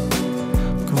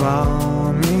 כבר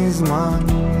מזמן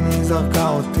היא זרקה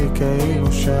אותי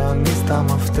כאילו שאני סתם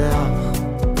מפתח.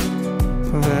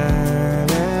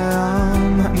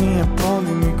 ולאן אני אפול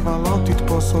אם היא כבר לא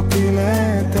תתפוס אותי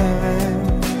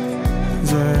לדרך?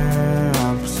 זה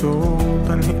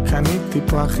אבסורד, אני קניתי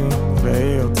פרחים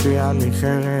והיא הוציאה לי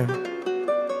חרב.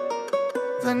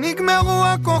 ונגמרו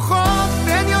הכוחות,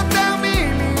 אין יותר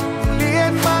מילים, לי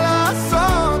אין מה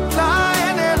לעשות, לה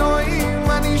אין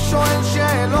אלוהים. אני שואל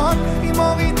שאלות, היא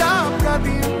מורידה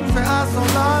בגדים ואז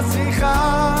עולה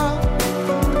זריחה.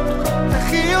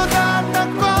 איך היא יודעת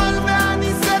הכל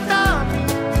ואני סתמי,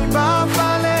 היא באה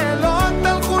בלילות,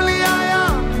 הלכו לי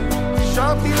הים,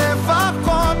 נשארתי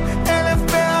לפחות 1000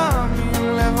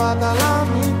 פעמים לבד על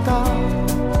המיטה.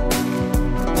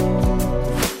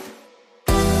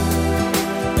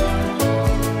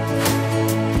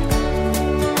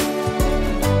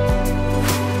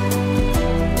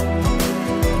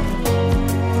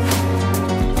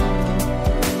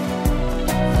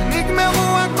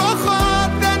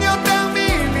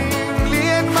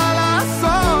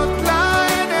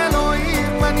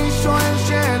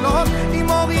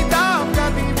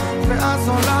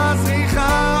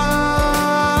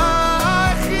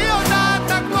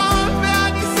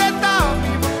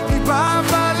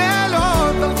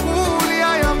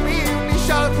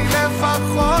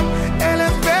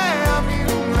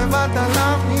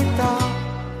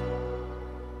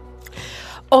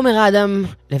 עומר אדם,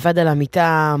 לבד על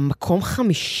המיטה, מקום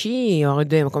 5,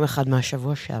 יורד מקום אחד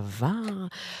מהשבוע שעבר,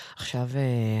 עכשיו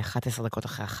 11 דקות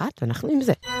אחרי 1, ואנחנו עם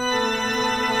זה.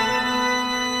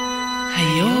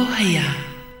 היו היה.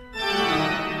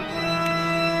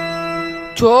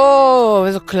 טוב,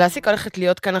 איזו קלאסיקה הולכת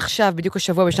להיות כאן עכשיו, בדיוק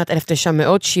השבוע בשנת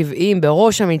 1970,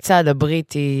 בראש המצעד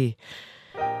הבריטי,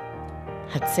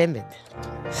 הצמד,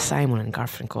 סיימון אנד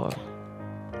גרפינקל.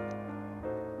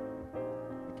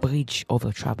 Bridge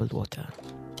over troubled water.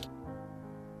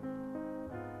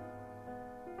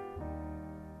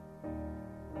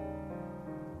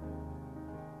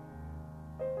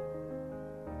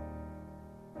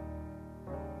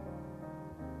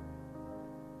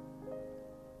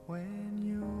 When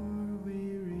you're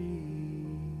weary,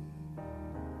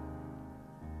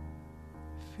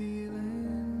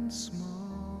 feeling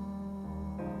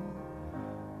small,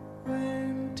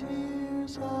 when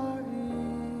tears are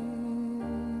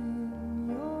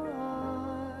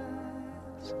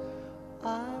I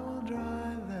will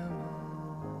dry them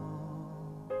all.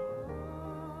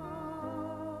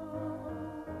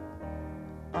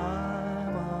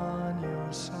 I'm on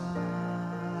your side.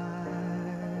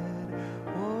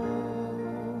 Oh,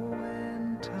 when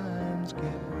times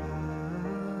get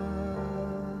rough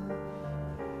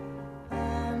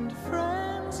and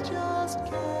friends just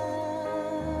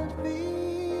can't be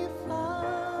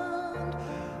found,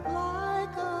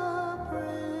 like a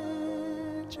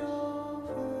bridge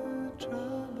over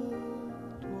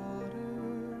troubled water,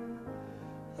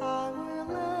 I will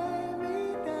lay me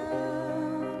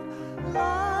down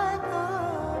like a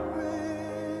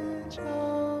bridge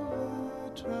over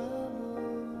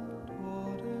troubled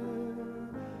water.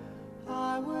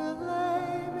 I will lay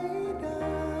me down.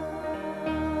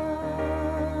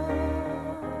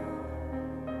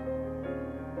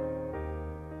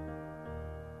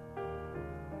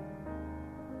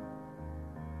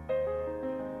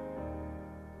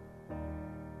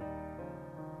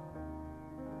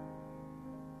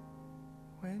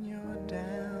 When you're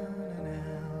down and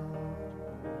out,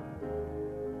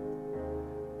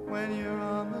 when you're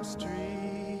on the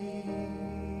street,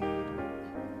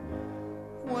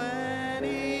 when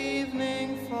evening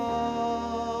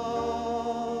falls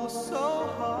so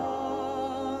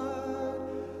hard,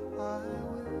 I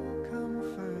will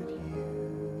comfort you.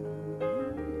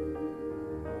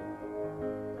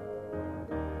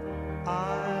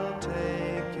 I'll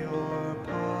take your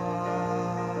part.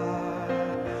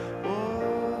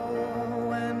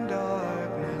 When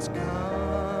darkness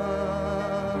comes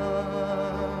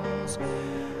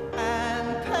and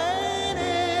pain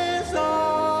is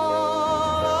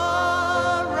all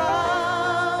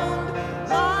around,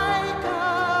 like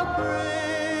a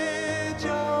bridge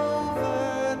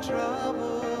over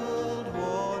troubled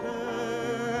water,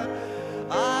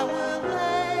 I will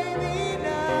lay me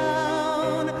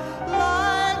down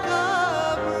like a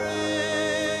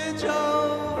bridge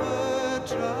over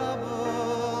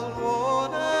troubled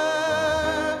water.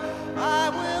 I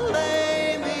will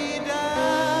lay me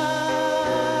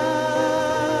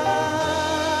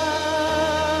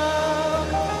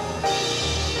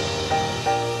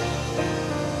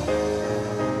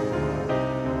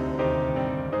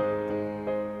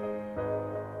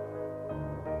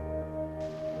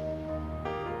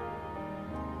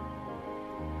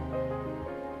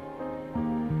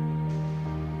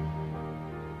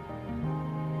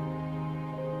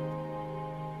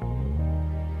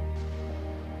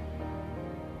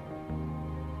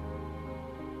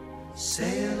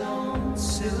Sail on,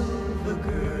 silver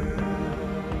girl,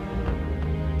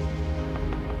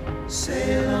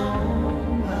 sail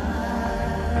on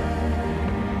by.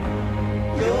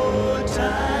 Your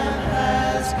time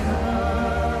has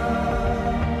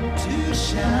come to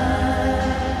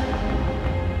shine.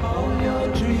 All your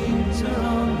dreams are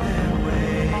on their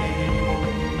way.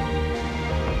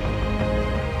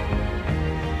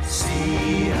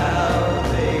 See how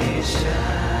they shine.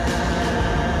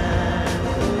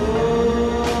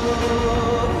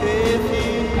 If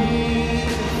you need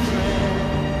a friend,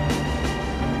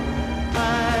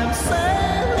 I'm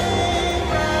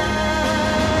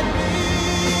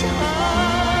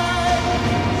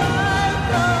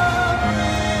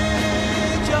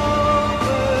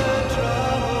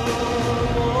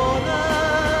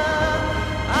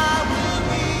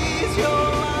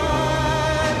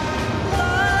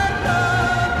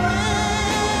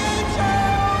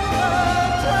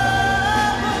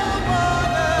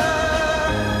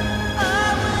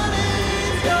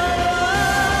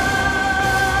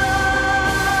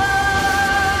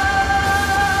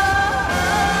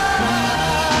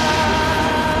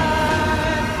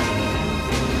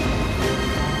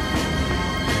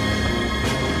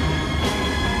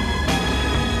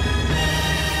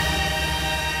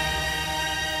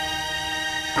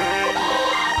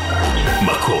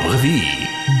מקום רביעי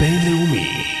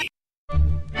בינלאומי.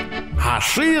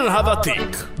 השיר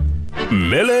הוותיק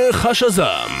מלך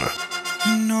השזם.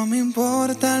 No me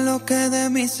importa lo que de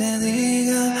mí se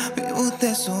diga, vive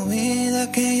usted su vida,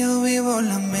 que yo vivo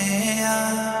la mía.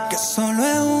 Que solo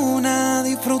es una,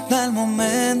 disfruta el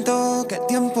momento, que el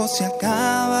tiempo se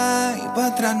acaba y para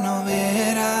atrás no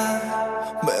verá.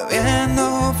 Bebiendo,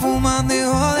 fumando y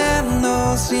jodiendo,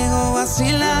 sigo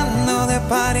vacilando de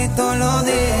party todos los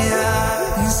días.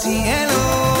 Cielo.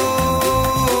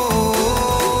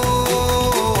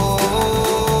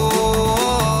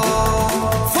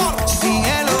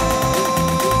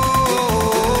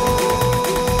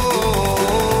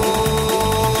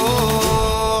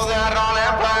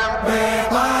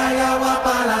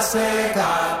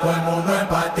 Todo el mundo en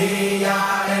patilla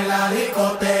en la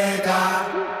discoteca.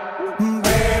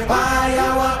 Pepa y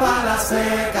agua para la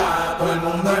seca. Todo el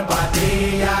mundo en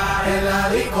patilla en la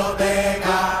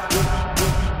discoteca.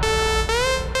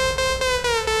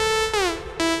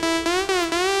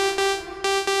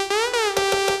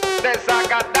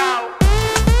 Desacatao.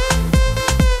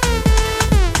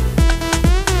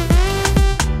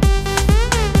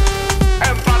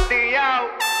 Empatillao.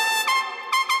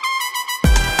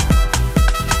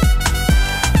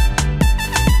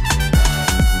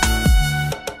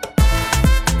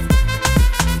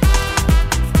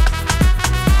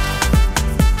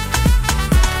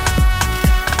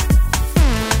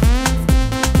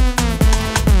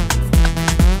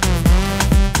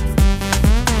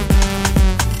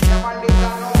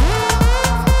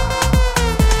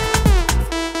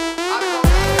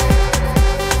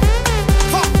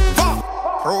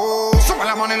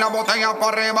 La botella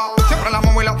para arriba, siempre la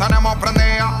móvil la tenemos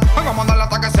prendida. Hoy vamos a darle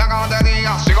hasta que se haga de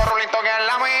día. Sigo rulito que es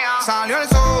la mía. Salió el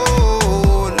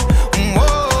sol, un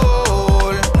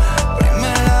gol.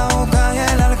 Prime la boca y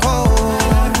el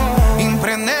alcohol.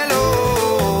 Impréndelo,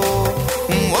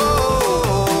 un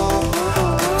gol.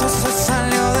 Esto se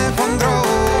salió de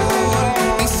control.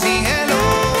 Y síguelo.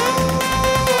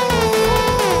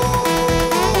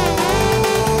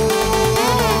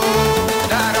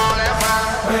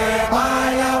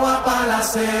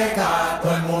 Seca,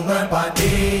 todo el mundo en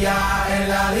patilla en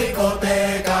la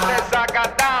discoteca.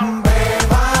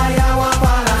 Beba y agua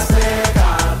para la seca,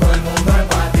 todo el mundo en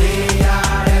patilla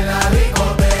en la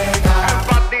discoteca.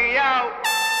 Empatillao.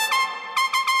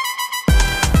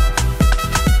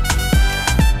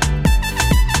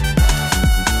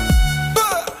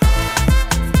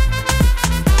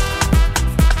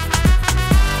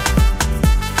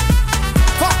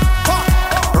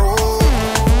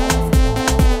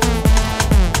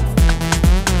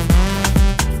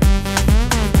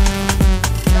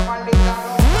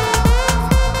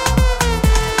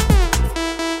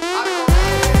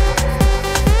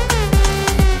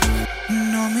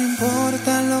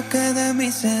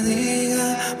 Se diga,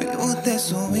 vive usted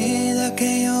su vida,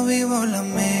 que yo vivo la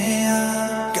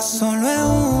mía. Que solo es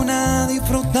una,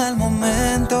 disfruta el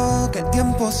momento, que el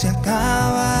tiempo se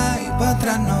acaba y para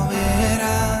atrás no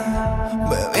verá.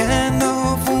 Bebiendo,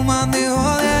 fumando y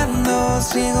jodiendo,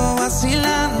 sigo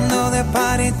vacilando de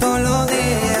party todos los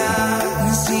días.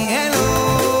 Cielo.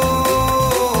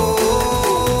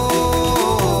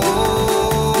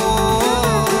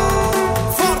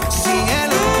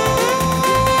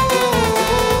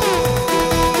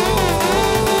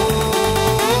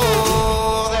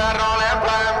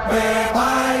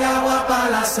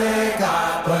 Seca,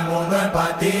 todo el mundo en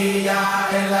patilla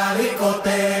en la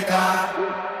discoteca.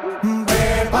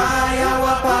 Pepa y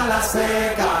agua para la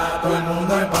seca, todo el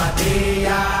mundo en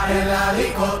patilla en la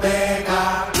discoteca.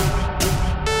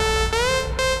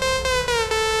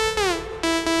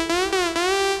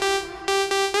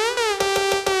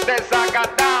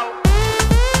 Desacatao.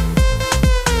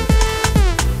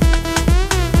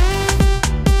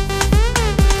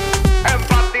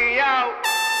 Empatillao.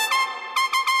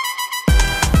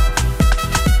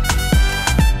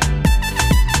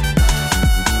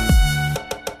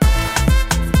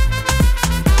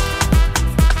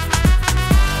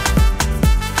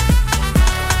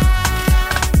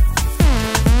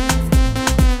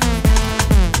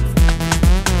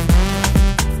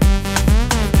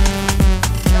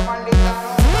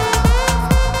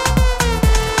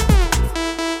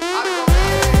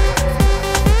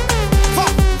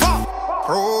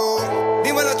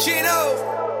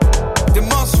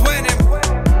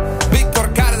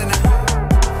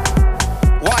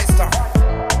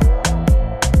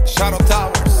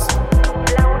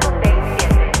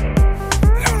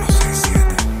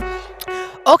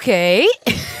 אוקיי,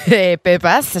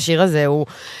 פפס, השיר הזה הוא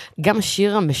גם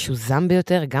השיר המשוזם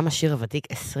ביותר, גם השיר הוותיק,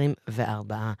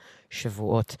 24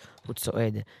 שבועות הוא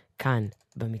צועד כאן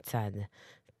במצעד.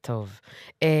 טוב.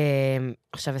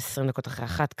 עכשיו 20 דקות אחרי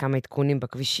 1, כמה עדכונים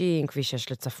בכבישים, כביש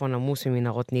 6 לצפון עמוס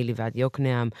ממנהרות נילי ועד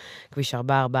יוקנעם, כביש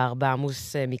 444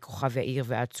 עמוס מכוכב יאיר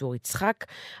ועד צור יצחק,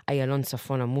 איילון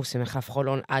צפון עמוס ממחלף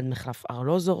חולון עד מחלף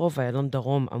ארלוזורוב, איילון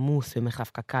דרום עמוס ממחלף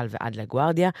קקל ועד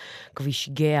לגוארדיה, כביש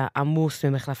גאה עמוס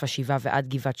ממחלף השבעה ועד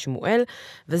גבעת שמואל,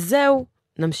 וזהו,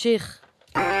 נמשיך.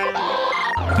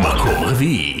 מקום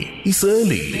רביעי,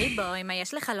 ישראלי. היי בוי, מה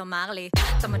יש לך לומר לי?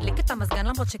 אתה מדליק את המזגן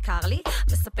למרות שקר לי?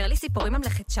 מספר לי סיפורים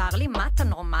ממלכת צ'רלי? מה, אתה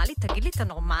נורמלי? תגיד לי, אתה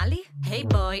נורמלי? היי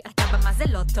בוי, אתה במה זה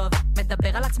לא טוב.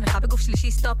 מדבר על עצמך בגוף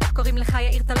שלישי סטופ. קוראים לך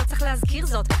יאיר, אתה לא צריך להזכיר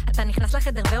זאת. אתה נכנס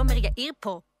לחדר ואומר יאיר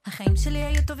פה. החיים שלי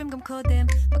היו טובים גם קודם.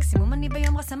 מקסימום אני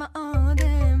ביום רסמה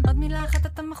אודם. עוד מילה אחת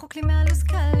אתה מחוק לי מהלו"ז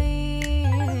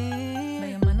קלים.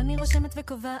 ביומן אני רושמת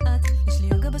וקובעת. יש לי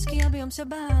יוגה בשקיעה ביום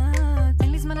שבת.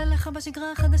 אין לי זמן אליך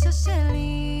בשגרה החדשה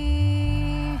שלי.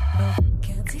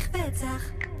 בוקר צריך בצח,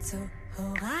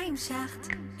 צהריים שחט,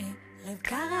 ערב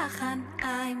קרחן,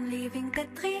 I'm living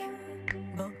the dream.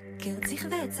 בוקר צריך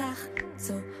בצח,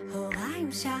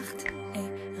 צהריים שחט,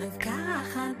 ערב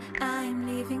קרחן, I'm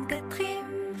living the dream.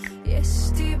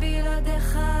 ישתי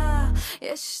בלעדיך,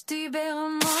 ישתי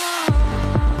ברמות.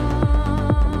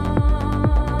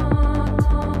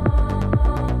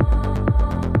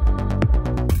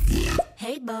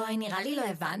 היי בוי, נראה לי לא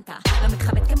הבנת. לא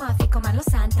מתחבט כמו אפיקומן, לא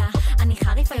סנטה. אני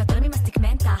חריפה יותר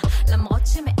ממסטיקמנטה. למרות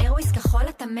שמאירוויס כחול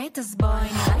אתה מת, אז בוי,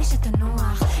 נראה לי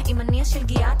שתנוח. אם אני של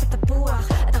גיאה אתה תפוח.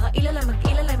 אתה רעיל עליי,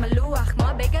 מגעיל עליי מלוח. כמו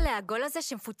הבגל העגול הזה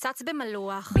שמפוצץ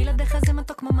במלוח. בלעדיך זה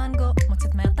מתוק כמו מנגו.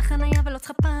 מוצאת מהר את החניה ולא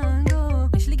צריכה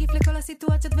פנגו. יש לי גיף לכל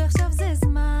הסיטואציות ועכשיו זה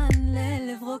זמן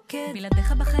ללב רוקד.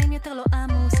 בלעדיך בחיים יותר לא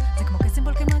עמוס. זה כמו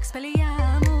קסימבול כמו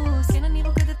אקספליאמוס. כן, אני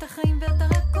רוקד את החיים ואתה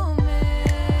רק אומר.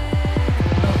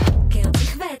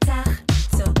 קרציך בצח,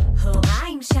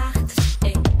 צהריים שחט,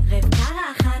 ערב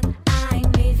קרחן, I'm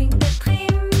living the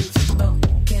dream.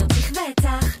 קרציך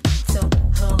בצח,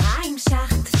 צהריים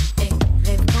שחט,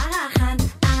 ערב קרחן,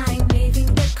 I'm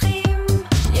living the dream.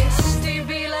 ישתי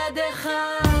בלעדיך,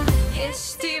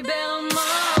 ישתי ברמות.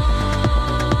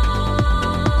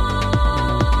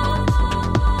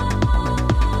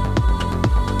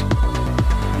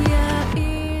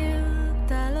 יאיר,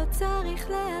 אתה לא צריך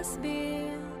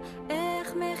להסביר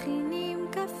איך מכינים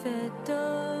קפה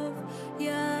טוב.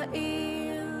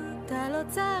 יאיר, אתה לא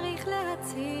צריך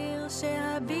להצהיר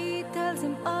שהביטלס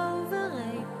הם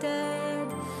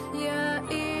overrated.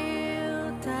 יאיר,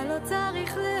 אתה לא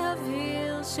צריך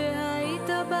להבהיר שהיית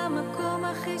במקום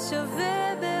הכי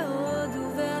שווה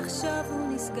בהודו ועכשיו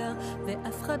הוא נסגר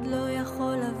ואף אחד לא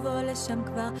יכול לבוא לשם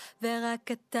כבר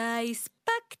ורק אתה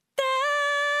הספקת.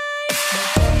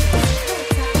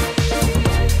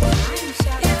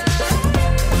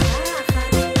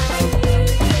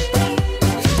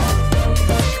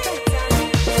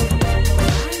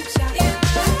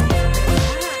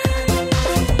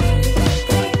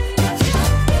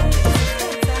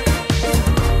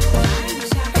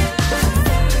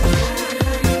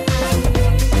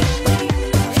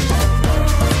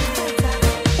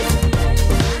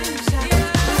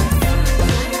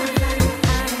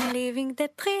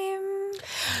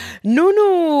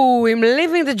 נונו, עם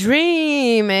Living the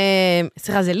Dream.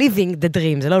 סליחה, זה Living the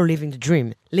Dream, זה לא Living the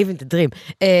Dream, Living the Dream.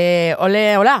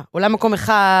 עולה מקום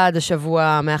אחד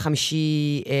השבוע, 150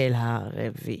 אל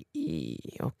הרביעי.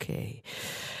 אוקיי.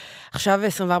 עכשיו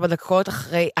 24 דקות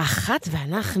אחרי 1,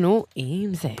 ואנחנו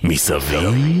עם זה.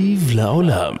 מסביב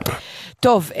לעולם.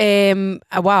 טוב,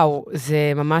 וואו,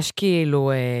 זה ממש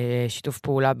כאילו שיתוף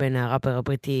פעולה בין הראפר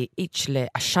הבריטי איץ'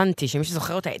 לאשנטי, שמי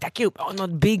שזוכר אותה הייתה כאילו מאוד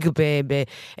מאוד ביג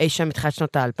באי שם מתחילת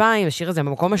שנות ה-2000, השיר הזה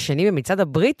במקום השני במצעד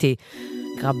הבריטי,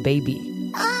 נקרא בייבי.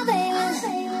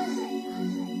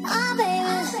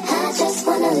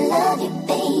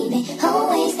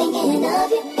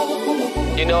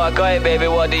 You know I got it, baby,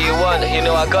 what do you want? You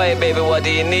know I got it, baby, what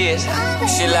do you need?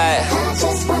 She like,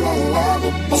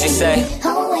 she say,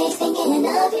 always thinking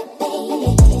of you, baby.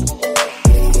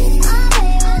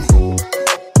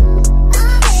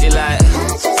 She like,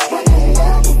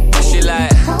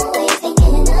 always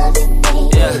thinking of you,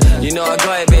 baby. Yeah, you know I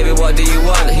got it, baby, what do you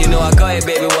want? You know I got it,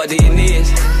 baby, what do you need?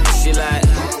 She like,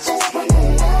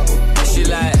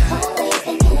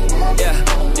 yeah,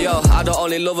 yo, I don't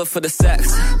only love her for the sex,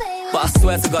 but I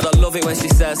swear to God I love it when she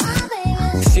says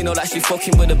she know that she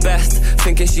fucking with the best,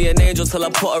 thinking she an angel till I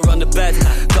put her on the bed.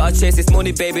 Gotta chase this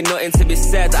money, baby, nothing to be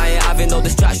said. I ain't having no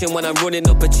distraction when I'm running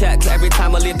up a check. Every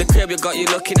time I leave the crib, you got you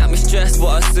looking at me stressed,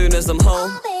 but as soon as I'm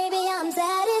home, baby, I'm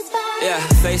satisfied. Yeah,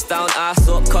 face down, ass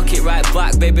up, cock it right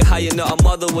back. Baby, how you not a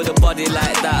model with a body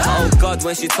like that? Oh God,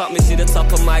 when she taught me, she the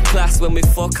top of my class. When we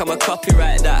fuck, I'ma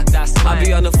copyright that. I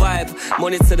be on the vibe,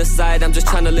 money to the side, I'm just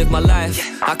trying to live my life.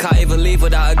 I can't even leave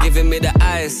without her giving me the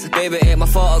eyes. Baby, ain't my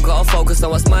fault, I gotta focus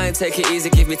on what's mine. Take it easy,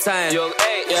 give me time.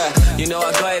 Yeah, you know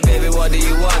I got it, baby, what do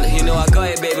you want? You know I got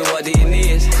it, baby, what do you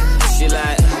need? She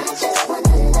like,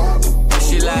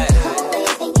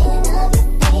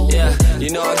 yeah, you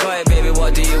know I got it, baby,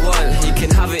 what do you want? You can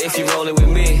have it if you're rolling with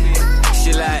me.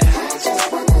 She like,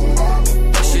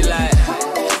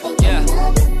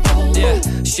 yeah.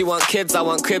 She want kids, I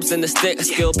want cribs and the sticks.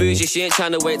 Skill bougie, she ain't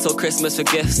trying to wait till Christmas for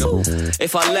gifts.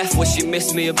 If I left, would she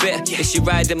miss me a bit? Is she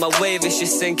riding my wave? Is she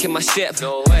sinking my ship?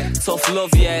 No way. Tough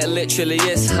love, yeah, it literally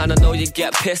is. And I know you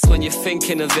get pissed when you're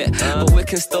thinking of it, but we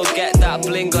can still get that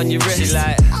bling on your wrist. She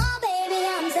like,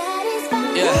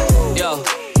 yeah, yo.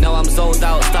 Now I'm zoned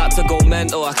out, start to go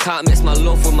mental. I can't mix my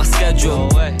love with my schedule.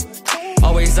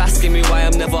 Always asking me why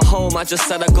I'm never home. I just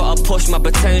said I gotta push my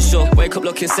potential. Wake up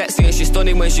looking sexy and she's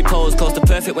stunning when she pose. Close to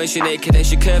perfect when she naked and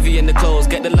she curvy in the clothes.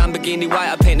 Get the Lamborghini white,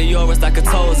 I paint the Euros like a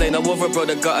toes. Ain't no other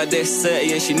brother got her this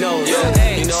 30 and she knows.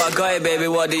 Yeah, you know I got it, baby,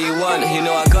 what do you want? You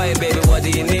know I got it, baby, what do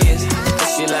you need?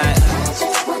 She like,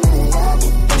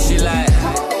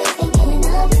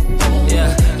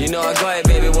 yeah, you know I got it,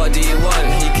 baby, what do you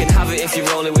want? You can have it if you're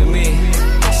rolling with me.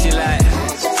 She like,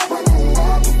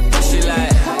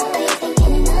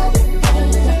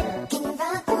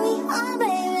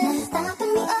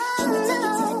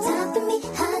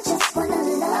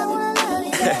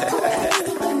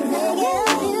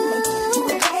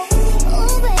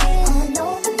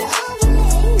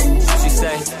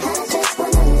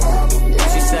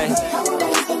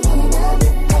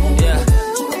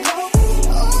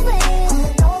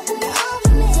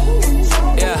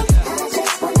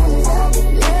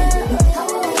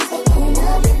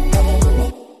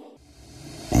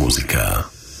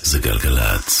 זה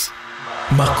גלגלצ.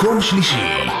 מקום שלישי.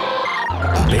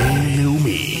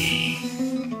 בינלאומי.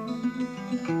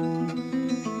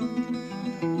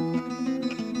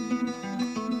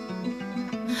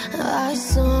 I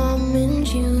summoned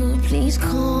you, please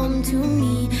come to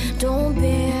me. Don't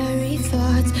bury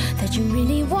thoughts that you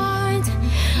really want.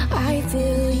 I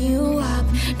fill you up,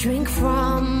 drink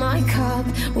from my cup.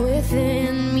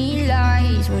 Within me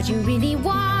lies what you really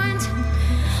want.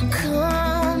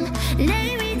 Come, lay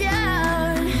me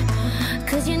down,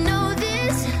 'cause you know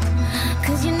this,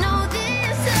 'cause you know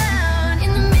this sound.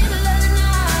 In the middle of the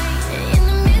night, in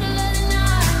the middle of the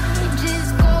night,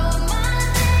 just call my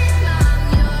name, I'm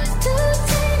yours to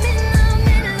tame. In the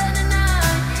middle of the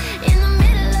night, in the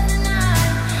middle of the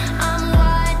night, I'm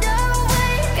wide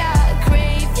awake, I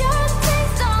crave your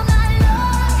taste all night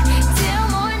long, till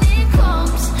morning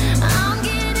comes. I'm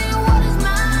getting what is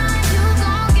mine, you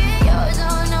gon' get yours,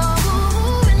 oh no.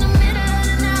 In the middle of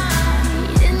the night,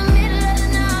 in the middle of the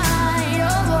night,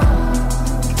 oh.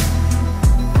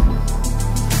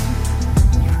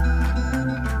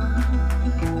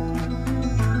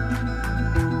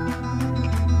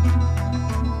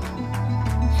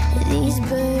 These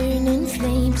burning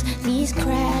flames, these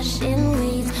crashing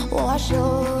waves wash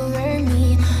over me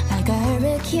like a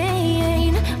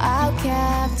hurricane. I'll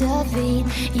captivate,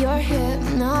 you're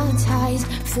hypnotized,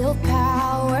 feel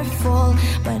powerful,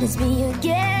 but it's me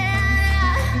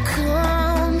again.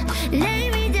 Come, lay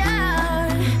me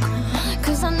down,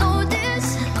 'cause I know this,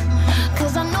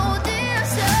 'cause I know this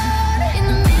sound. In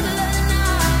the middle of the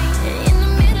night, in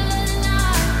the middle of the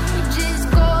night, just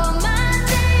call my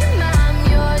name, I'm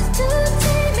yours to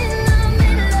tame. In the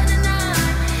middle of the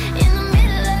night, in the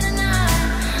middle of the night,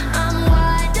 I'm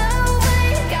wide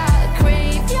awake, I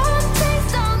crave your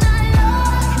taste all night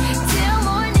long, till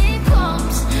morning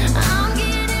comes. I'm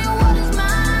getting what is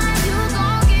mine, you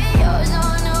gon' get yours,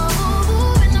 oh no.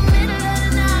 In the middle of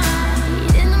the night,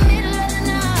 in the middle of the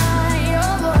night,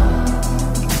 oh.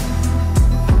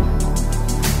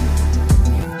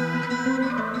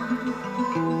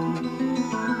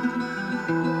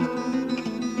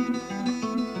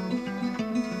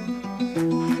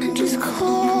 Just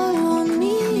call on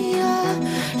me,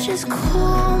 just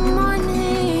call my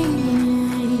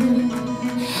name.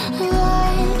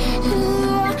 Light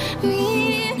me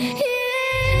in the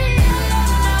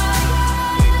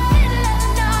middle of the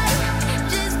night,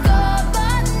 just call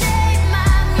my name,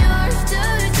 I'm yours to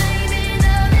tame. In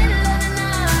the middle of the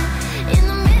night, in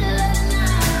the middle of the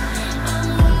night, I'm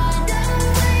wide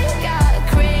awake, I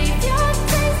crave your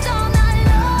taste all night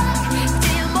long,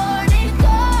 till morning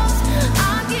comes.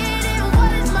 I'm getting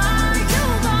what is mine, you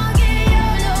gon' get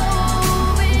yours, oh.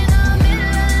 In the middle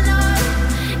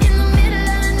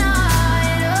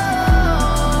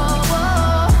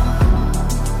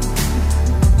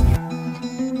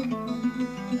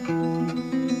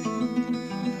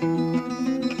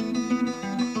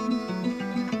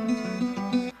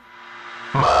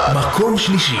מקום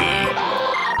שלישי.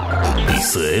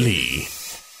 ישראלי.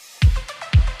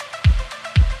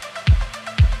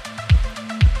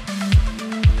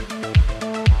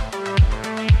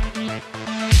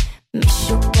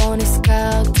 מישהו פה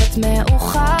נזכר קצת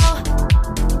מאוחר,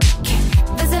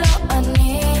 וזה לא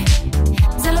אני,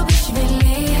 זה לא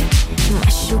בשבילי.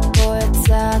 משהו פה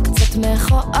יצא קצת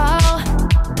מכוער,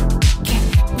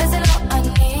 וזה לא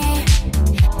אני,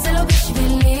 זה לא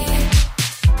בשבילי.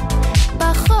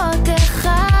 פחות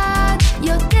אחד,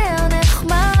 יותר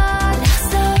נחמד,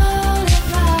 לחזור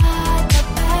לבד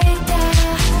הביתה.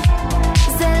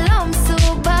 זה לא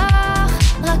מסובך,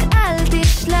 רק אל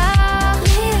תשלח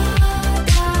לי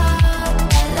הודעות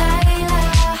בלילה.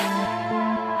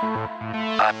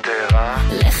 את ערה?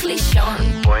 לך לישון,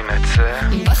 בואי נצא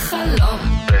בחלום,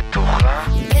 בטוחה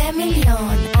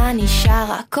במיליון, אני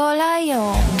שרה כל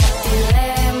היום. בוא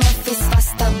תראה מה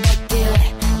פספסת, בוא תראה,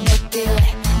 בוא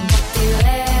תראה, בוא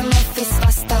תראה מה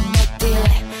פספסת, בוא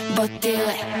תראה, בוא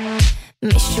תראה.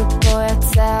 מישהו פה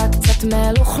יצא קצת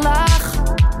מלוכלך,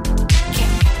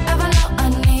 אבל לא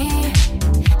אני,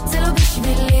 זה לא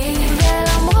בשבילי.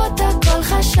 ולמרות הכל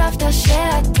חשבת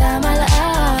שאתה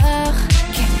מלאך,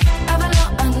 אבל לא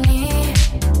אני,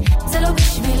 זה לא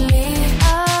בשבילי.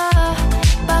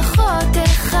 פחות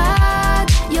אחד,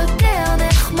 יותר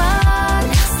נחמד,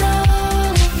 לחזור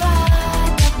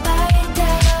לבד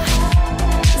הביתה.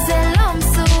 זה לא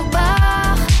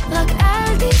מסובך, רק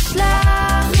אל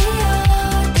תשלח לי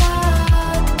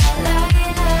הודעות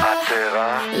בלילה. את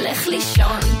ערה? לך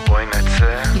לישון, בואי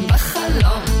נצא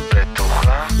בחלום,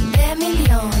 בטוחה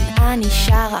במיליון, אני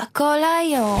שרה כל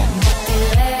היום. בוא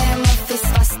תראה מה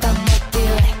פספסת, בוא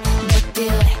תראה, בוא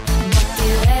תראה, בוא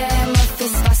תראה מה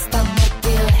פספסת, בוא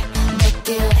תראה, בוא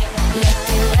תראה. לא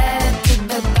תראה כי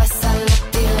בבסה, לא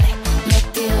תראה, לא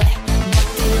תראה, בוא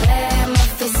תראה מה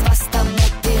פספסת, בוא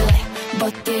תראה, בוא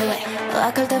תראה.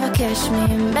 רק אל תבקש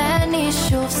ממני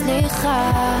שוב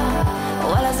סליחה,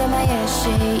 וואלה זה מה יש,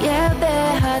 שיהיה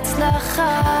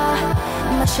בהצלחה.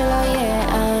 מה שלא יהיה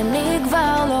אני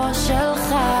כבר לא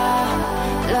שלך,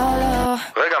 לא לא.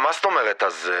 רגע, מה זאת אומרת?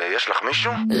 אז יש לך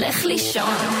מישהו? לך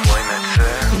לישון, בואי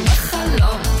נצא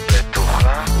בחלום,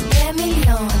 בטוחה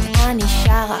במיליון, אני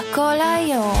שרה כל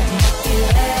היום. בוא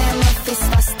תראה מה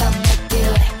פספסת, בוא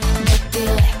תראה, בוא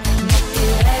תראה, בוא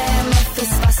תראה מה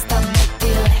פספסת, בוא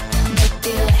תראה, בוא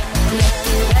תראה. לא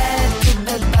תראה כי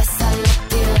בבסה, לא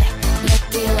תראה, לא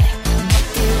תראה, בוא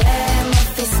תראה מה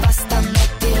פספסת, בוא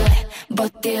תראה, בוא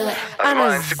תראה. אז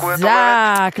מה, אין סיכוי את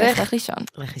אומרת? לך לישון.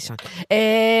 לך לישון.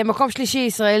 מקום שלישי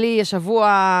ישראלי השבוע,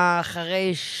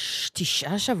 אחרי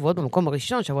 9 שבועות במקום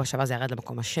הראשון, שבוע שעבר זה ירד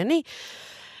למקום השני,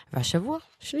 והשבוע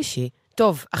שלישי.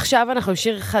 טוב, עכשיו אנחנו עם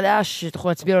שיר חדש שתוכלו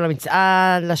להצביע לו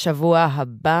למצעד לשבוע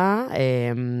הבא.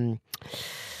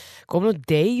 קוראים לו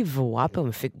דייב, הוא ראפר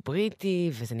מפיק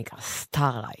בריטי, וזה נקרא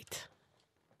סטארלייט.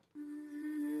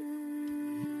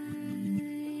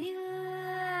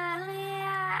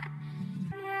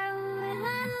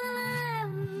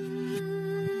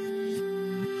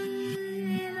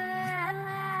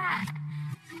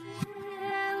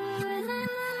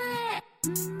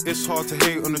 It's hard to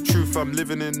hate on the truth I'm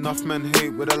living in. Enough men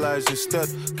hate with their lies instead.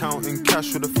 Counting cash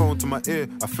with a phone to my ear.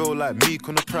 I feel like Meek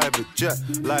on a private jet.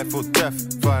 Life or death.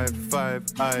 5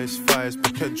 eyes, 5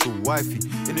 potential wifey.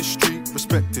 In the street,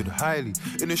 respected highly.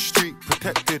 In the street,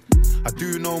 protected. I do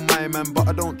know my man, but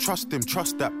I don't trust him.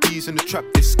 Trust that bees in the trap,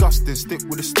 disgusting. Stick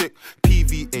with a stick.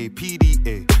 PVA,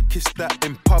 PDA. Kiss that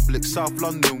in public. South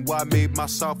London, why I made my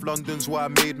South London's why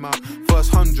I made my first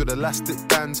 100 elastic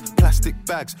bands, plastic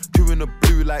bags. 2 in a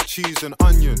blue like cheese and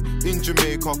onion. In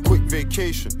Jamaica, quick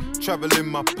vacation. Traveling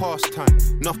my pastime.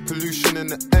 Enough pollution in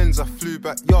the ends. I flew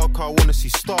back Yarka, I wanna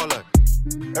see starlight.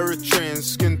 Eritrean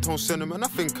skin tone sentiment, I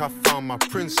think I found my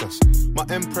princess. My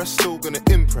empress still gonna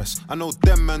impress. I know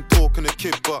them man talking a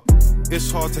kid, but it's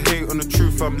hard to hate on the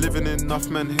truth I'm living in. Enough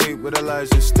men hate with their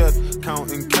lies instead.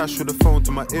 Counting cash with a phone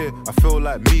to my ear. I feel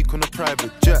like Meek on a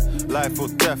private jet. Life or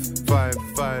death.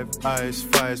 5 eyes,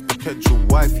 5 potential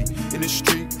wifey. In the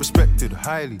street, respected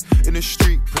highly. In the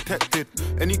street, protected.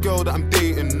 Any girl that I'm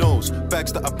dating knows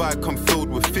bags that I buy come filled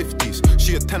with 50s.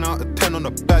 She a 10 out of 10 on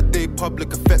a bad day. Public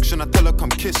affection, I tell her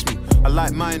come kiss me. I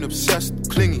like mine obsessed,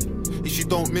 clingy. If she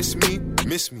don't miss me,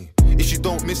 miss me. If she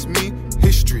don't miss me,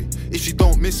 history. If she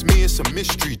don't miss me, it's a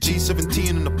mystery. G17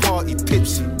 in the party,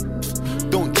 tipsy.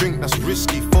 Don't drink, that's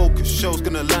risky. Focus, show's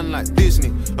gonna land like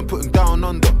Disney. And put him down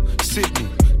under Sydney.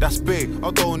 That's big,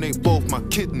 I'll donate both my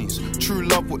kidneys. True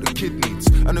love what the kid needs.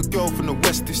 And a girl from the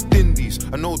West Indies.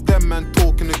 I know them man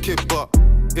talking a kid, but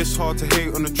It's hard to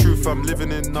hate on the truth I'm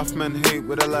living in. Enough men hate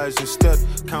with their lies instead.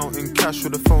 Counting cash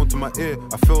with a phone to my ear.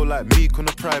 I feel like Meek on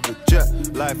a private jet.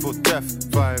 Life or death,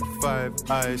 5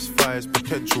 eyes, fires,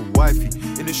 potential wifey.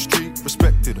 In the street,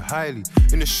 respected highly.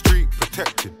 In the street,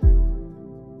 protected.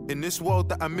 In this world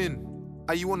that I'm in,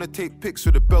 you wanna take pics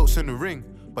with the belts in the ring,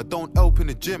 but don't help in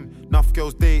the gym. Enough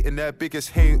girls dating their biggest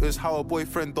haters. How a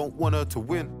boyfriend don't want her to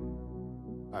win.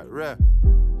 Like rare.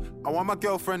 I want my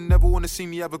girlfriend never wanna see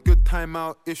me have a good time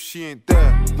out if she ain't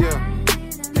there.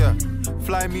 Yeah.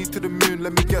 Fly me to the moon,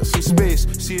 let me get some space.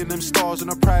 Seeing them stars in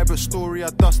a private story,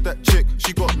 I dust that chick,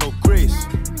 she got no grace.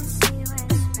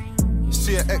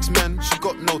 See her X-Men, she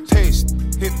got no taste.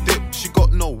 Hip dip, she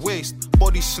got no waist.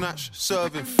 Body snatch,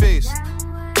 serving face.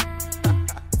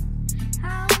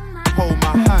 Hold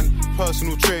my hand,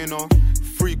 personal trainer.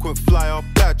 Frequent flyer,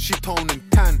 bad, she tone and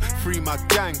tan. Free my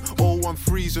gang,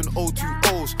 013s and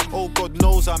 020s. Oh God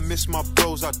knows I miss my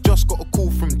bros. I just got a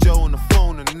call from Joe on the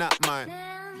phone and that might.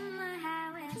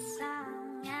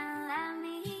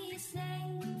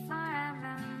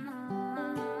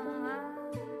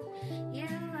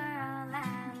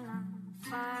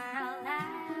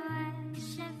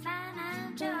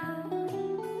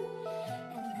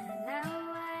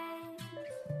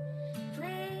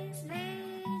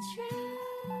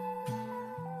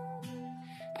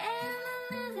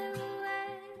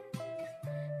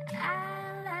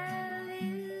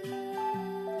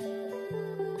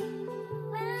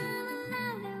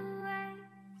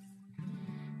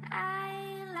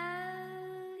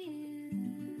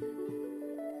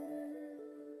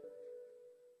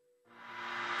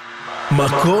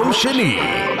 מקום שני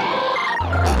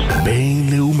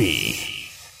בינלאומי.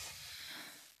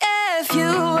 If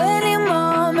you, any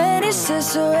mom, any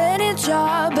sister, any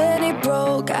job, any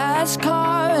broke ass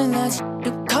car, and that's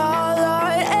the call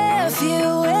art. If you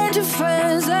and your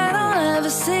friends that I'll never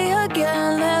see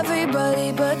again, everybody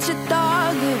but your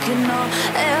dog, you can all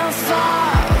F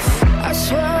off. I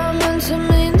swear I meant to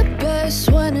mean the best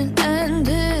when it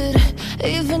ended.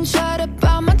 Even tried to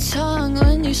bite my tongue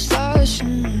when you started.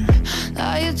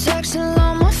 Now you're texting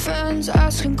all my friends,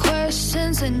 asking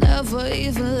questions. They never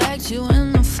even liked you in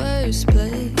the first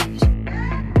place.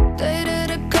 Dated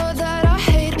a girl that I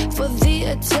hate for the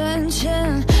attention.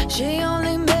 She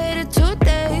only made it 2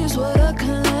 days with a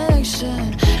connection.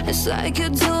 It's like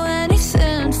you'd do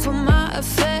anything for my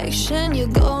affection.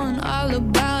 You're going all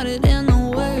about it in the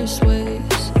worst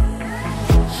ways.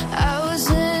 I was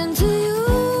into you,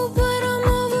 but I'm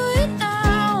over it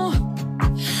now.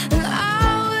 And I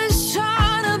was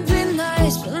trying to be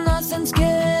nice, but nothing's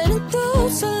getting through,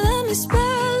 so let me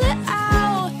spell it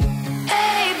out.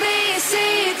 A, B, C,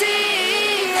 D,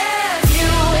 E, F.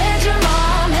 You and your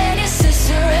mom and your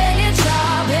sister and your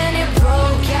job and your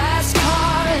broke ass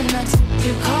car, and that's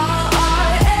you call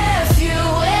art. F. You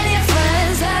and your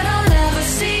friends that I'll never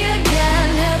see again.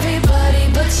 Everybody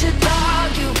but your dog,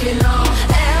 you can all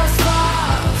F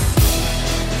off.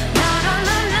 Na na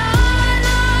na na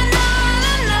na na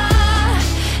na na.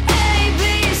 A, B,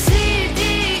 C, D,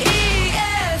 E,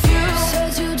 F. You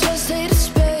said you just needed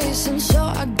space, and so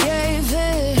I gave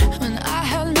it. When I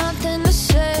had nothing to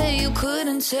say, you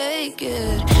couldn't take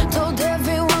it. Told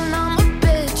everyone I'm a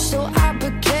bitch, so I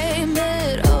became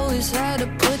it. Always had to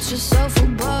put yourself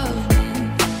above me.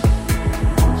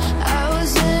 I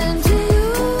was into you,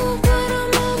 but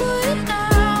I'm over it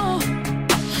now.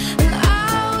 And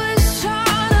I was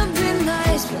trying to be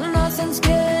nice, but nothing's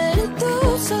getting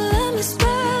through, so let me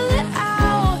spell it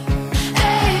out.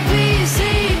 A, B, C,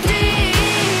 D,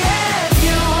 E, F.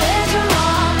 You and your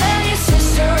mom and your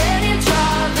sister and your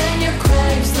job and your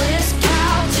Craigslist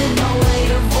couch and no way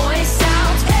to voice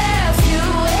out. F. You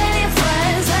and your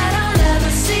friends that I'll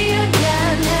never see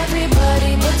again.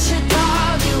 Everybody but your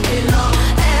dog, you can all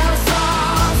F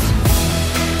off.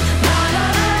 Na na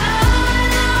na na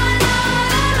na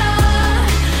na na.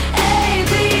 A,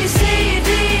 B, C, D,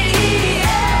 E,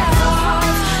 F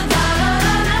off. Na na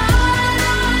na na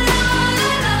na na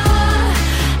na na.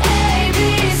 A, B,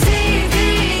 C, D,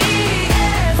 E,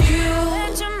 F. You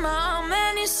and your mom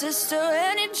and your sister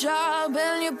and your job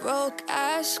and your broke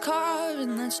ass car,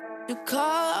 and that's you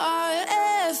call art.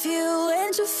 F. You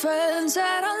and your friends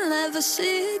that I'll never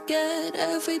see again.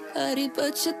 Everybody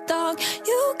but your dog,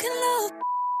 you can love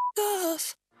off.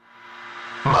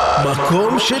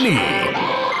 מקום שני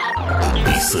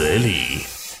ישראלי.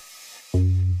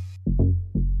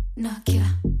 נוקיה,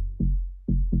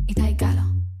 איתי גלו,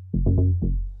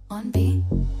 רון בי.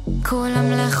 כולם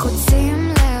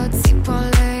לחוצים להוציא פה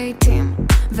לעיתים,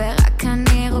 ורק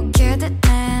אני רוקדת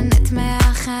נהנית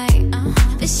מהחיים.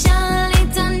 ושר לי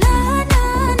את הנה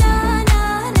נה נה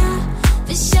נה נה,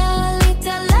 ושר לי את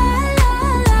הלה לה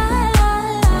לה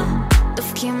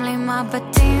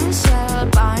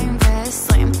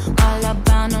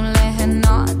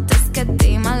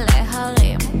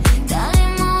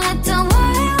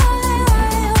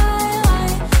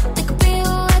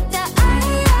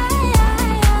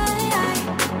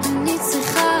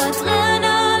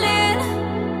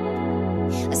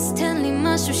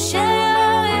משהו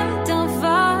שירים את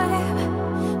הווייב,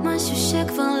 משהו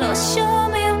שכבר לא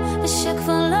שומעים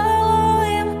ושכבר לא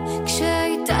רואים,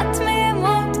 כשהייתה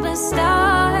תמימות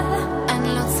בסטייל. אני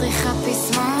לא צריכה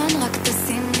פסמון, רק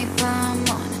תשים לי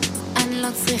פעמון. אני לא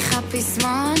צריכה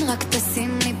פסמון, רק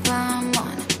תשים לי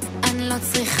פעמון. אני לא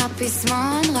צריכה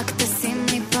פסמון, רק תשים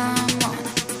לי פעמון.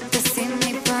 תשים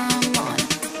לי פעמון,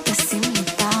 תשים לי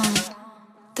פעם,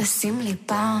 תשים לי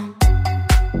פעם,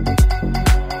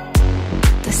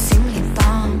 תשים לי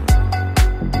פעם,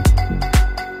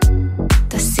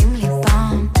 תשים לי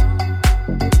פעם,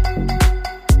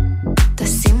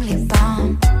 תשים לי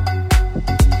פעם.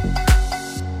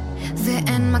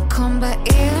 ואין מקום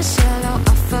בעיר שלא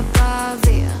עפה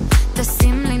באוויר,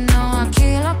 תשים לי נוע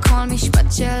כאילו כל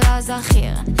משפט שלה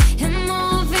זכיר. הם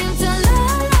אוהבים את הלא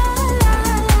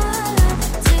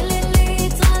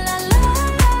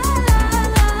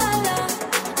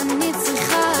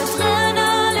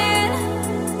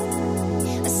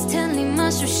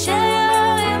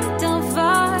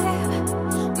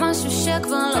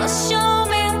שכבר לא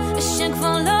שומעים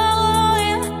ושכבר לא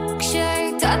רואים,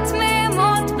 כשהייתה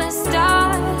תמימות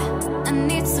בסטייל.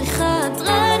 אני צריכה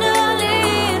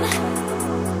אדרנלין,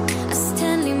 אז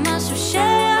תן לי משהו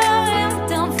שירים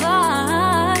את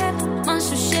הווייב,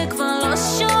 משהו שכבר לא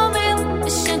שומעים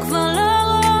ושכבר לא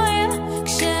רואים,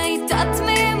 כשהייתה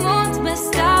תמימות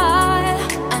בסטייל.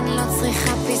 אני לא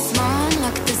צריכה פסמון,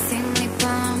 רק תשים לי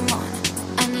פעמון.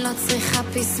 אני לא צריכה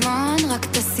פסמון, רק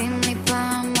תשים לי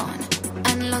פעמון.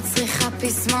 אני לא צריכה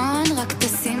פסמון, רק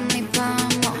תשים לי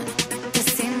פעמון.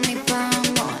 תשים לי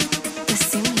פעמון,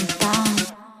 תשים לי פעם,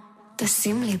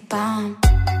 תשים לי פעם,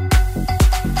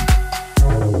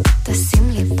 תשים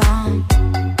לי פעם,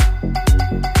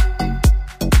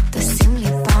 תשים לי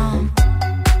פעם,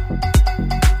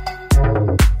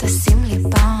 תשים לי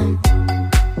פעם.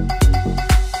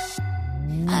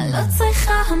 אני לא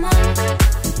צריכה המון,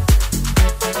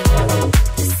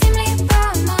 תשים לי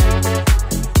פעמון.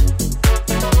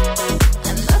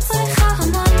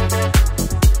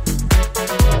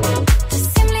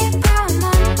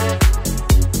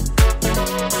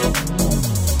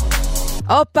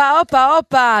 הופה, הופה,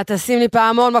 הופה, תשים לי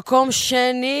פעמון, מקום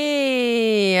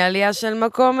שני, עלייה של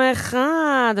מקום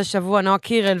אחד, השבוע נועה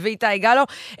קירל ואיתי גלו,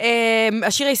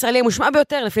 השיר הישראלי המושמע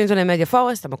ביותר לפי נתוני מדיה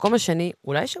פורסט, המקום השני,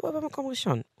 אולי שבוע במקום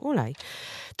ראשון, אולי.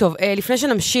 טוב, לפני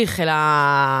שנמשיך אל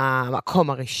המקום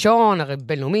הראשון,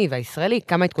 הבינלאומי והישראלי,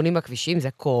 כמה עדכונים בכבישים, זה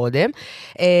קודם.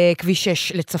 כביש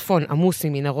 6 לצפון, עמוס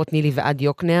ממנהרות נילי ועד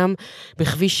יוקנעם.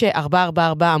 בכביש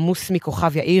 444 עמוס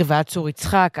מכוכב יאיר ועד צור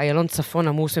יצחק. איילון צפון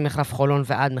עמוס ממחלף חולון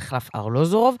ועד מחלף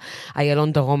ארלוזורוב.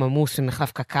 איילון דרום עמוס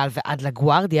ממחלף קקל ועד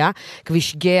לגוארדיה.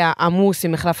 כביש גאה עמוס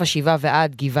ממחלף השבעה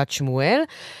ועד גבעת שמואל.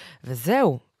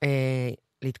 וזהו,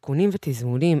 לעדכונים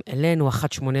ותזמונים, אלינו 1-800-891-8,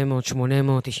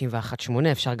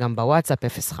 אפשר גם בוואטסאפ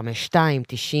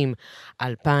 052-90-2002,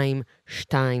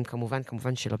 כמובן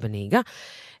שלא בנהיגה.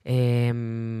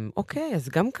 אוקיי, אז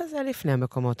גם כזה לפני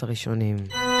המקומות הראשונים.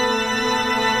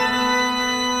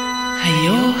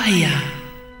 היה.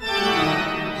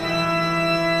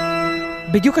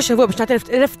 בדיוק השבוע, בשנת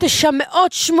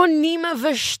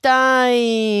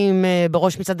 1982,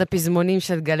 בראש מצעד הפזמונים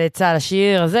של גלי צהל,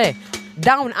 השיר הזה,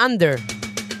 Down Under.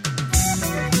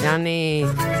 יעני,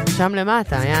 שם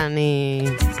למטה, יעני,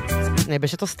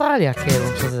 נבשת אוסטרליה, כאילו,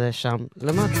 שזה שם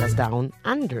למטה, Down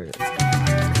Under.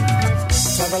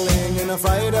 Traveling in a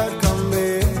freighter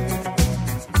combi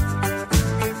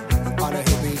on a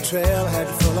hippie trailhead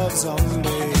full of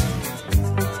zombies.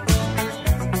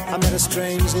 I met a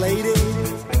strange lady,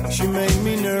 she made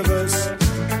me nervous.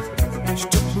 She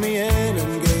took me in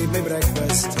and gave me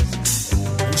breakfast.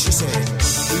 And she said,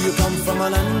 do you come from a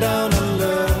land down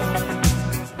under?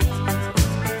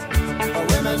 Where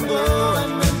women go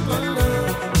and men wonder.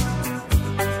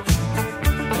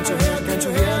 Can't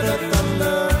you hear the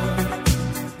thunder?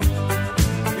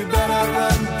 You better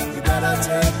run, you better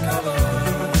take cover.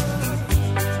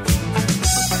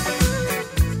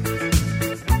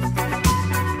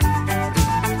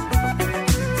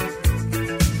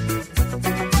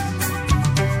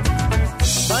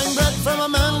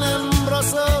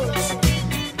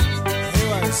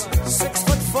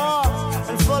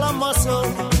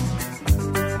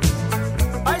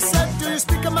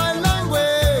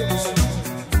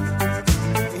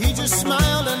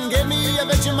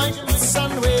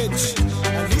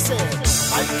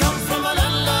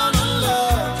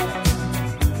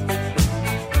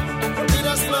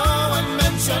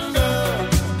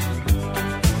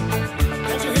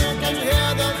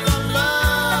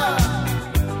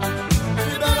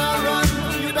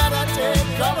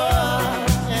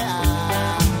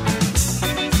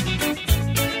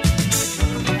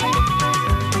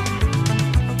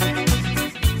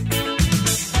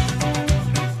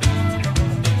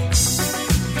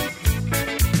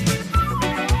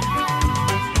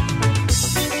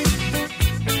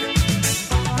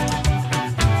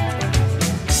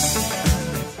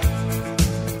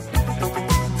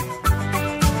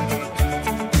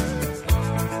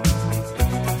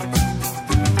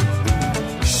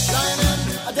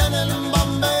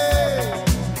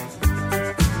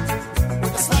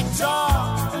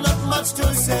 to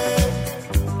say.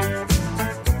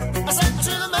 I said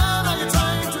to the man, are you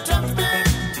trying to tempt me?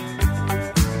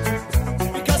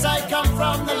 Because I come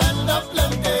from the land of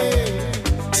plenty.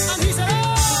 And he said, oh,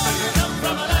 you come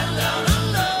from a land down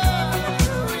under.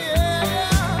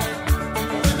 Yeah,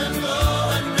 women go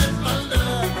and men wonder.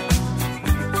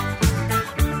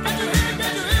 Can you hear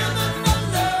the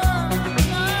thunder?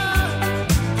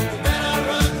 You better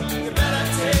run, you better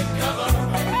take cover.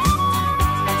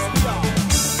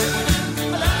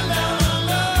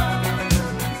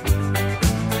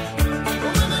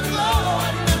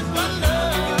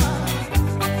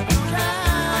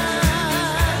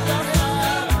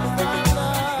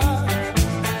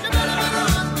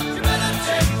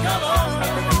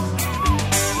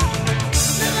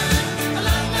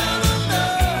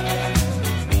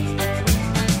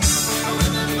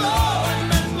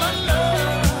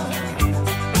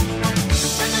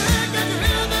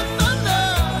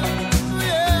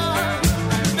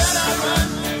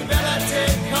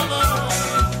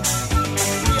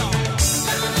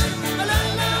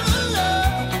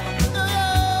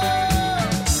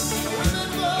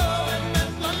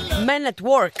 Men at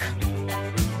Work.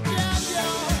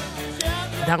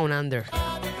 Down Under.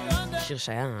 שיר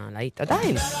שהיה להיט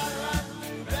עדיין.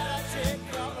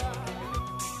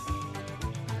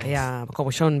 היה מקום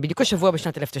ראשון בדיוק השבוע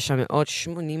בשנת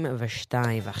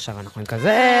 1982, ועכשיו אנחנו עם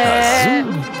כזה...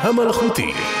 הזוג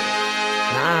המלכותי.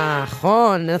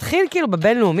 נכון, נתחיל כאילו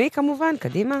בבינלאומי כמובן,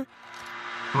 קדימה.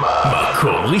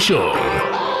 מקום ראשון.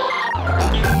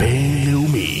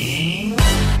 בינלאומי.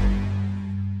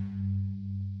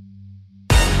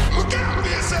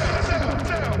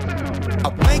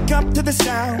 Wake up to the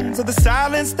sounds of the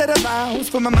silence that allows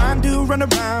for my mind to run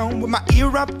around with my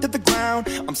ear up to the ground.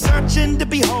 I'm searching to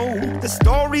behold the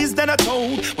stories that I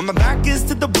told when my back is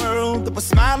to the world that was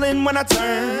smiling when I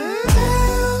turned.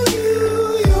 Tell you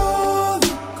you're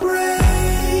the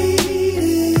greatest,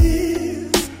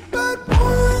 but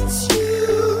once you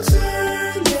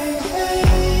turn they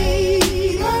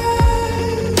hate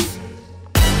us.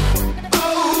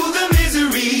 Oh, the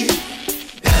misery.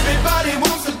 Everybody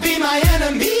wants to be my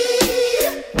enemy.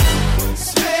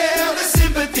 Spare the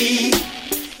sympathy.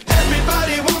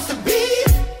 Everybody wants to be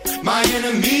my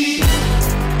enemy.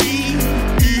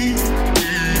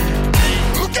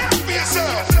 Look out for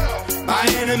yourself. My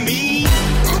enemy.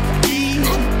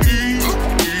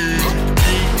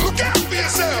 Look out for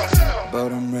yourself. But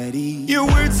I'm ready. Your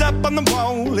words up on the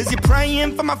wall as you're praying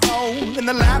for my phone, and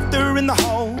the laughter in the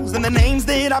halls and the names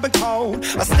that I've been called.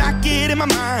 I stack it in my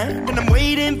mind and I'm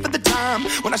waiting for the time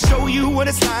when I show you what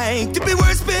it's like to be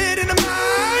worse fit in a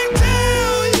mind.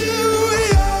 Tell you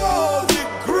you're the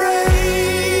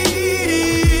greatest,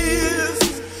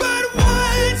 but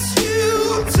once you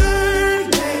turn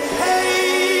they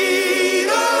hate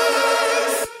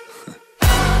us.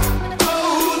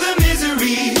 Oh, the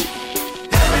misery.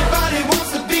 Everybody wants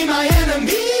to be my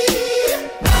enemy.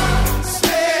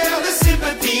 Spare the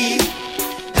sympathy.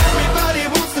 Everybody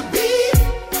wants to be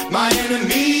my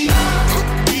enemy.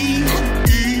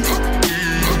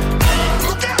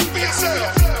 Look out for yourself.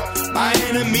 My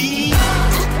enemy.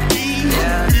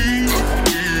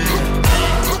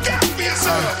 Look out for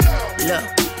yourself. Look,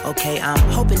 okay, I'm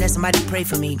hoping that somebody pray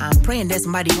for me. I'm praying that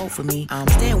somebody hope for me. I'm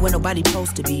staying where nobody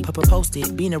supposed to be. Posted,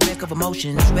 being a wreck of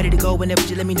emotions. Ready to go whenever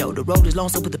you let me know. The road is long,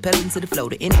 so put the pedal into the flow.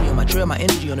 The enemy on my trail, my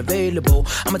energy unavailable.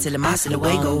 I'ma tell him I still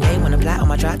away go. Hey, when I fly on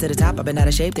my drive to the top, I've been out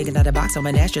of shape, thinking out the box. I'm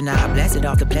an astronaut. I blasted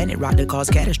off the planet, rock that caused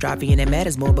catastrophe, and it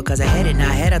matters more because I had it. Now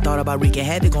I had, I thought about wreaking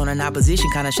havoc on an opposition,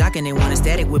 kinda shocking. They want a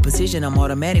static with precision. I'm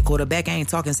automatic, quarterback. I ain't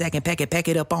talking second, pack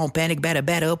it up on panic,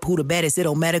 batter up. Who the baddest? It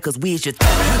don't matter, cause we is just.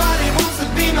 Everybody wants to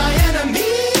be my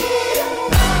enemy.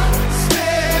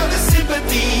 Spare the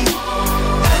sympathy.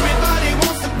 Everybody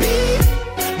wants to be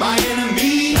my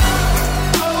enemy.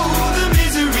 Oh, the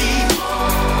misery.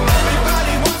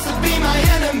 Everybody wants to be my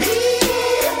enemy.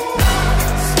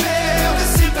 Spare the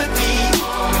sympathy.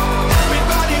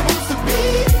 Everybody wants to be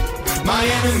my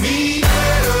enemy.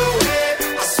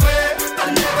 I swear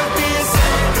I'll never be a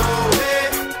sad no way.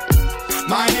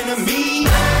 My enemy.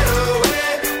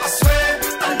 I swear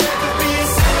I'll never be a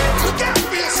sad. Look out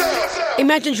for yourself.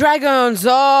 Imagine Dragons,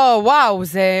 וואו,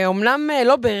 זה אומנם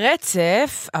לא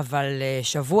ברצף, אבל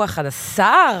שבוע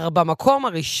 11 במקום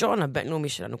הראשון הבינלאומי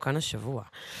שלנו כאן השבוע.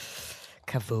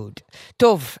 כבוד.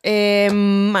 טוב,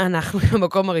 אנחנו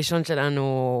במקום הראשון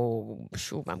שלנו,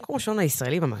 שוב, במקום הראשון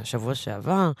הישראלי בשבוע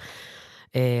שעבר,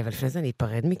 ולפני זה אני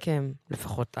אפרד מכם,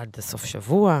 לפחות עד הסוף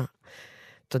שבוע.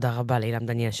 תודה רבה לאילם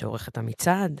דניאל שעורך את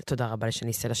המצעד, תודה רבה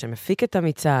לשני סלע שמפיק את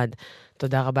המצעד,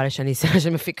 תודה רבה לשני סלע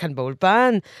שמפיק כאן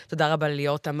באולפן, תודה רבה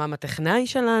לליאור תמם הטכנאי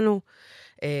שלנו,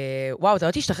 וואו, אתה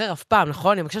לא תשתחרר אף פעם,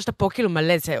 נכון? אני מרגישה שאתה פה כאילו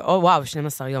מלא, וואו,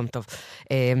 12 יום, טוב.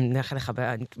 נאחל לך,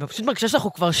 אני פשוט מרגישה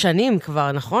שאנחנו כבר שנים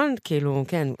כבר, נכון? כאילו,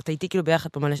 כן, אתה איתי כאילו ביחד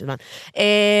פה מלא זמן.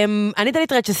 אני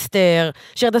דלית רצ'שטר,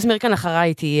 שרדס מירקן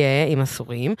אחריי תהיה עם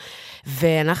אסורים,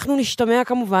 ואנחנו נשתמע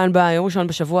כמובן ביום ראשון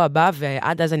בשבוע הבא,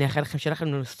 ועד אז אני אאחל לכם שיהיה לכם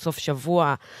סוף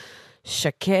שבוע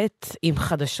שקט, עם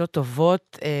חדשות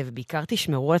טובות, ובעיקר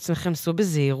תשמרו על עצמכם, סעו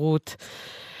בזהירות,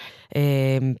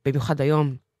 במיוחד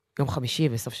היום, יום חמישי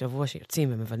בסוף שבוע שיוצאים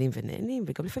ומבלים ונהנים,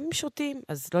 וגם לפעמים שותים,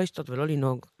 אז לא לשתות ולא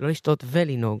לנהוג, לא לשתות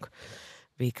ולנהוג,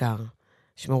 בעיקר.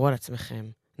 שמרו על עצמכם.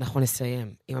 אנחנו נסיים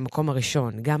עם המקום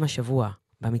הראשון, גם השבוע,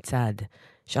 במצעד,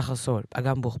 שחר סול,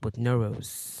 אגם בוחבוט,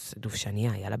 נורוס,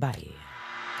 דובשניה, יאללה ביי.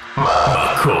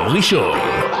 מקום ראשון.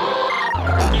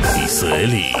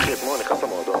 ישראלי. אחי, אתמול נכנס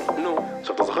למועדון. נו.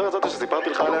 עכשיו, אתה זוכר את זאת שסיפרתי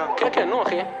לך עליה? כן, כן, נו,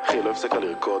 אחי. אחי, לא הפסקה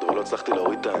לרקוד, ולא הצלחתי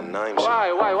להוריד את העיניים שלי.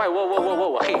 וואי, וואי, וואי, וואו, וואו,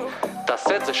 וואו, אחי.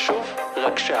 תעשה את זה שוב,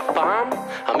 רק שהפעם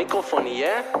המיקרופון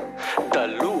יהיה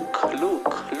דלוק, לוק,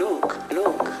 לוק,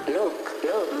 לוק, לוק,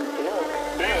 לוק.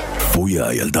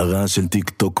 פויה, ילדה רעה של טיק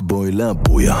טוק בואי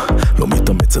להבויה, לא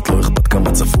מתאמצת, לא אכפת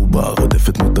כמה צפו בה,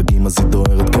 רודפת מותגים אז היא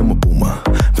דוהרת כמו פומה,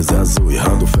 וזה הזוי,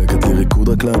 הדופקת לי ריקוד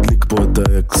רק להדליק פה את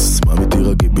האקס, מה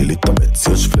מתירגי בי להתאמץ,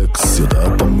 יש פלקס,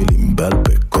 יודעת המילים בעל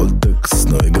פה, כל טקס,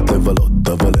 נוהגת לבלות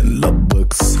אבל אין לה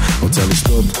ברקס, רוצה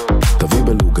לשתות, תביא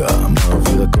בלוגה,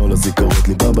 מעביר הכל אז היא קוראת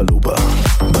לי בבלובה,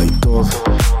 ביי טוב,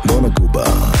 לא נגעו בה,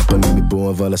 הפנים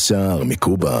מפה אבל השאר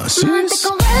מקובה, שיס. מה אתה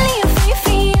קורא לי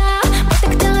יפיפייה?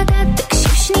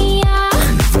 תקשיב שנייה,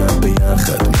 אני ואת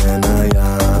ביחד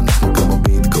מניה, אנחנו כמו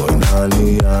ביטקוין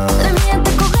עלייה. למי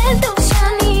אתה קורא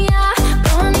דובשניה?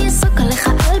 בוא אני אסוק עליך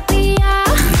על פיה.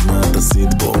 מה את עשית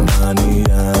פה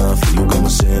מניה, אפילו גם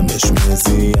השמש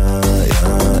מזיעה.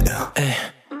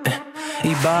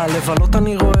 היא באה לבלות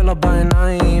אני רואה לה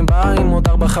בעיניים, באה עם עוד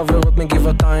 4 חברות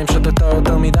מגבעתיים, שתתה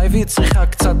יותר מדי והיא צריכה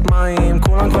קצת מים,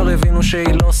 כולם כבר הבינו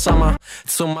שהיא לא שמה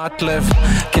תשומת לב,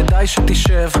 כדאי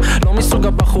שתשב, לא מסוג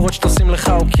הבחורות שתשים לך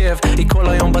עוקב, היא כל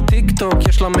היום בטיק טוק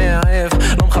יש לה מאהב,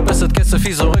 לא מחפשת כסף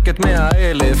היא זורקת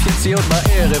 100,000, יציאות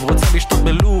בערב רוצה לשתות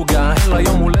בלוגה, אין לה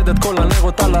יום הולדת כל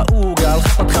הנרות על העוגה,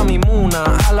 הלכה פתחה מימונה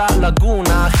על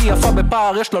הלגונה, הכי יפה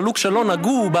בפער יש לה לוק שלא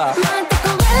נגעו בה. מה אתה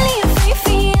קורא לי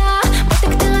יפיפייה?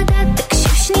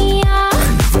 תקשיב שנייה,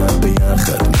 אני ואת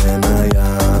ביחד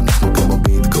מניה, אנחנו כמו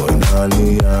ביטקוין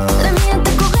עלייה. למי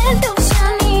אתה קורא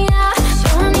דובשניה?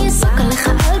 בוא אני אסוק עליך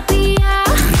על פיה.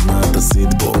 מה את עשית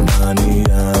פה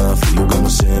מניה, אפילו גם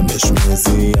השמש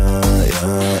מזיעה.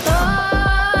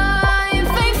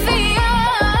 יפיפייה,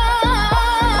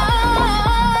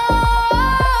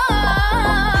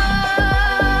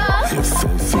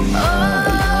 יפיפייה,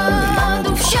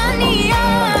 דובשניה.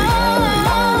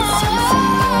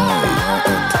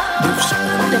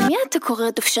 למי אתה קורא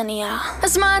דובשניה?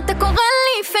 אז מה אתה קורא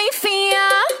לי יפיפייה?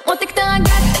 מותק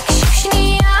תרגעת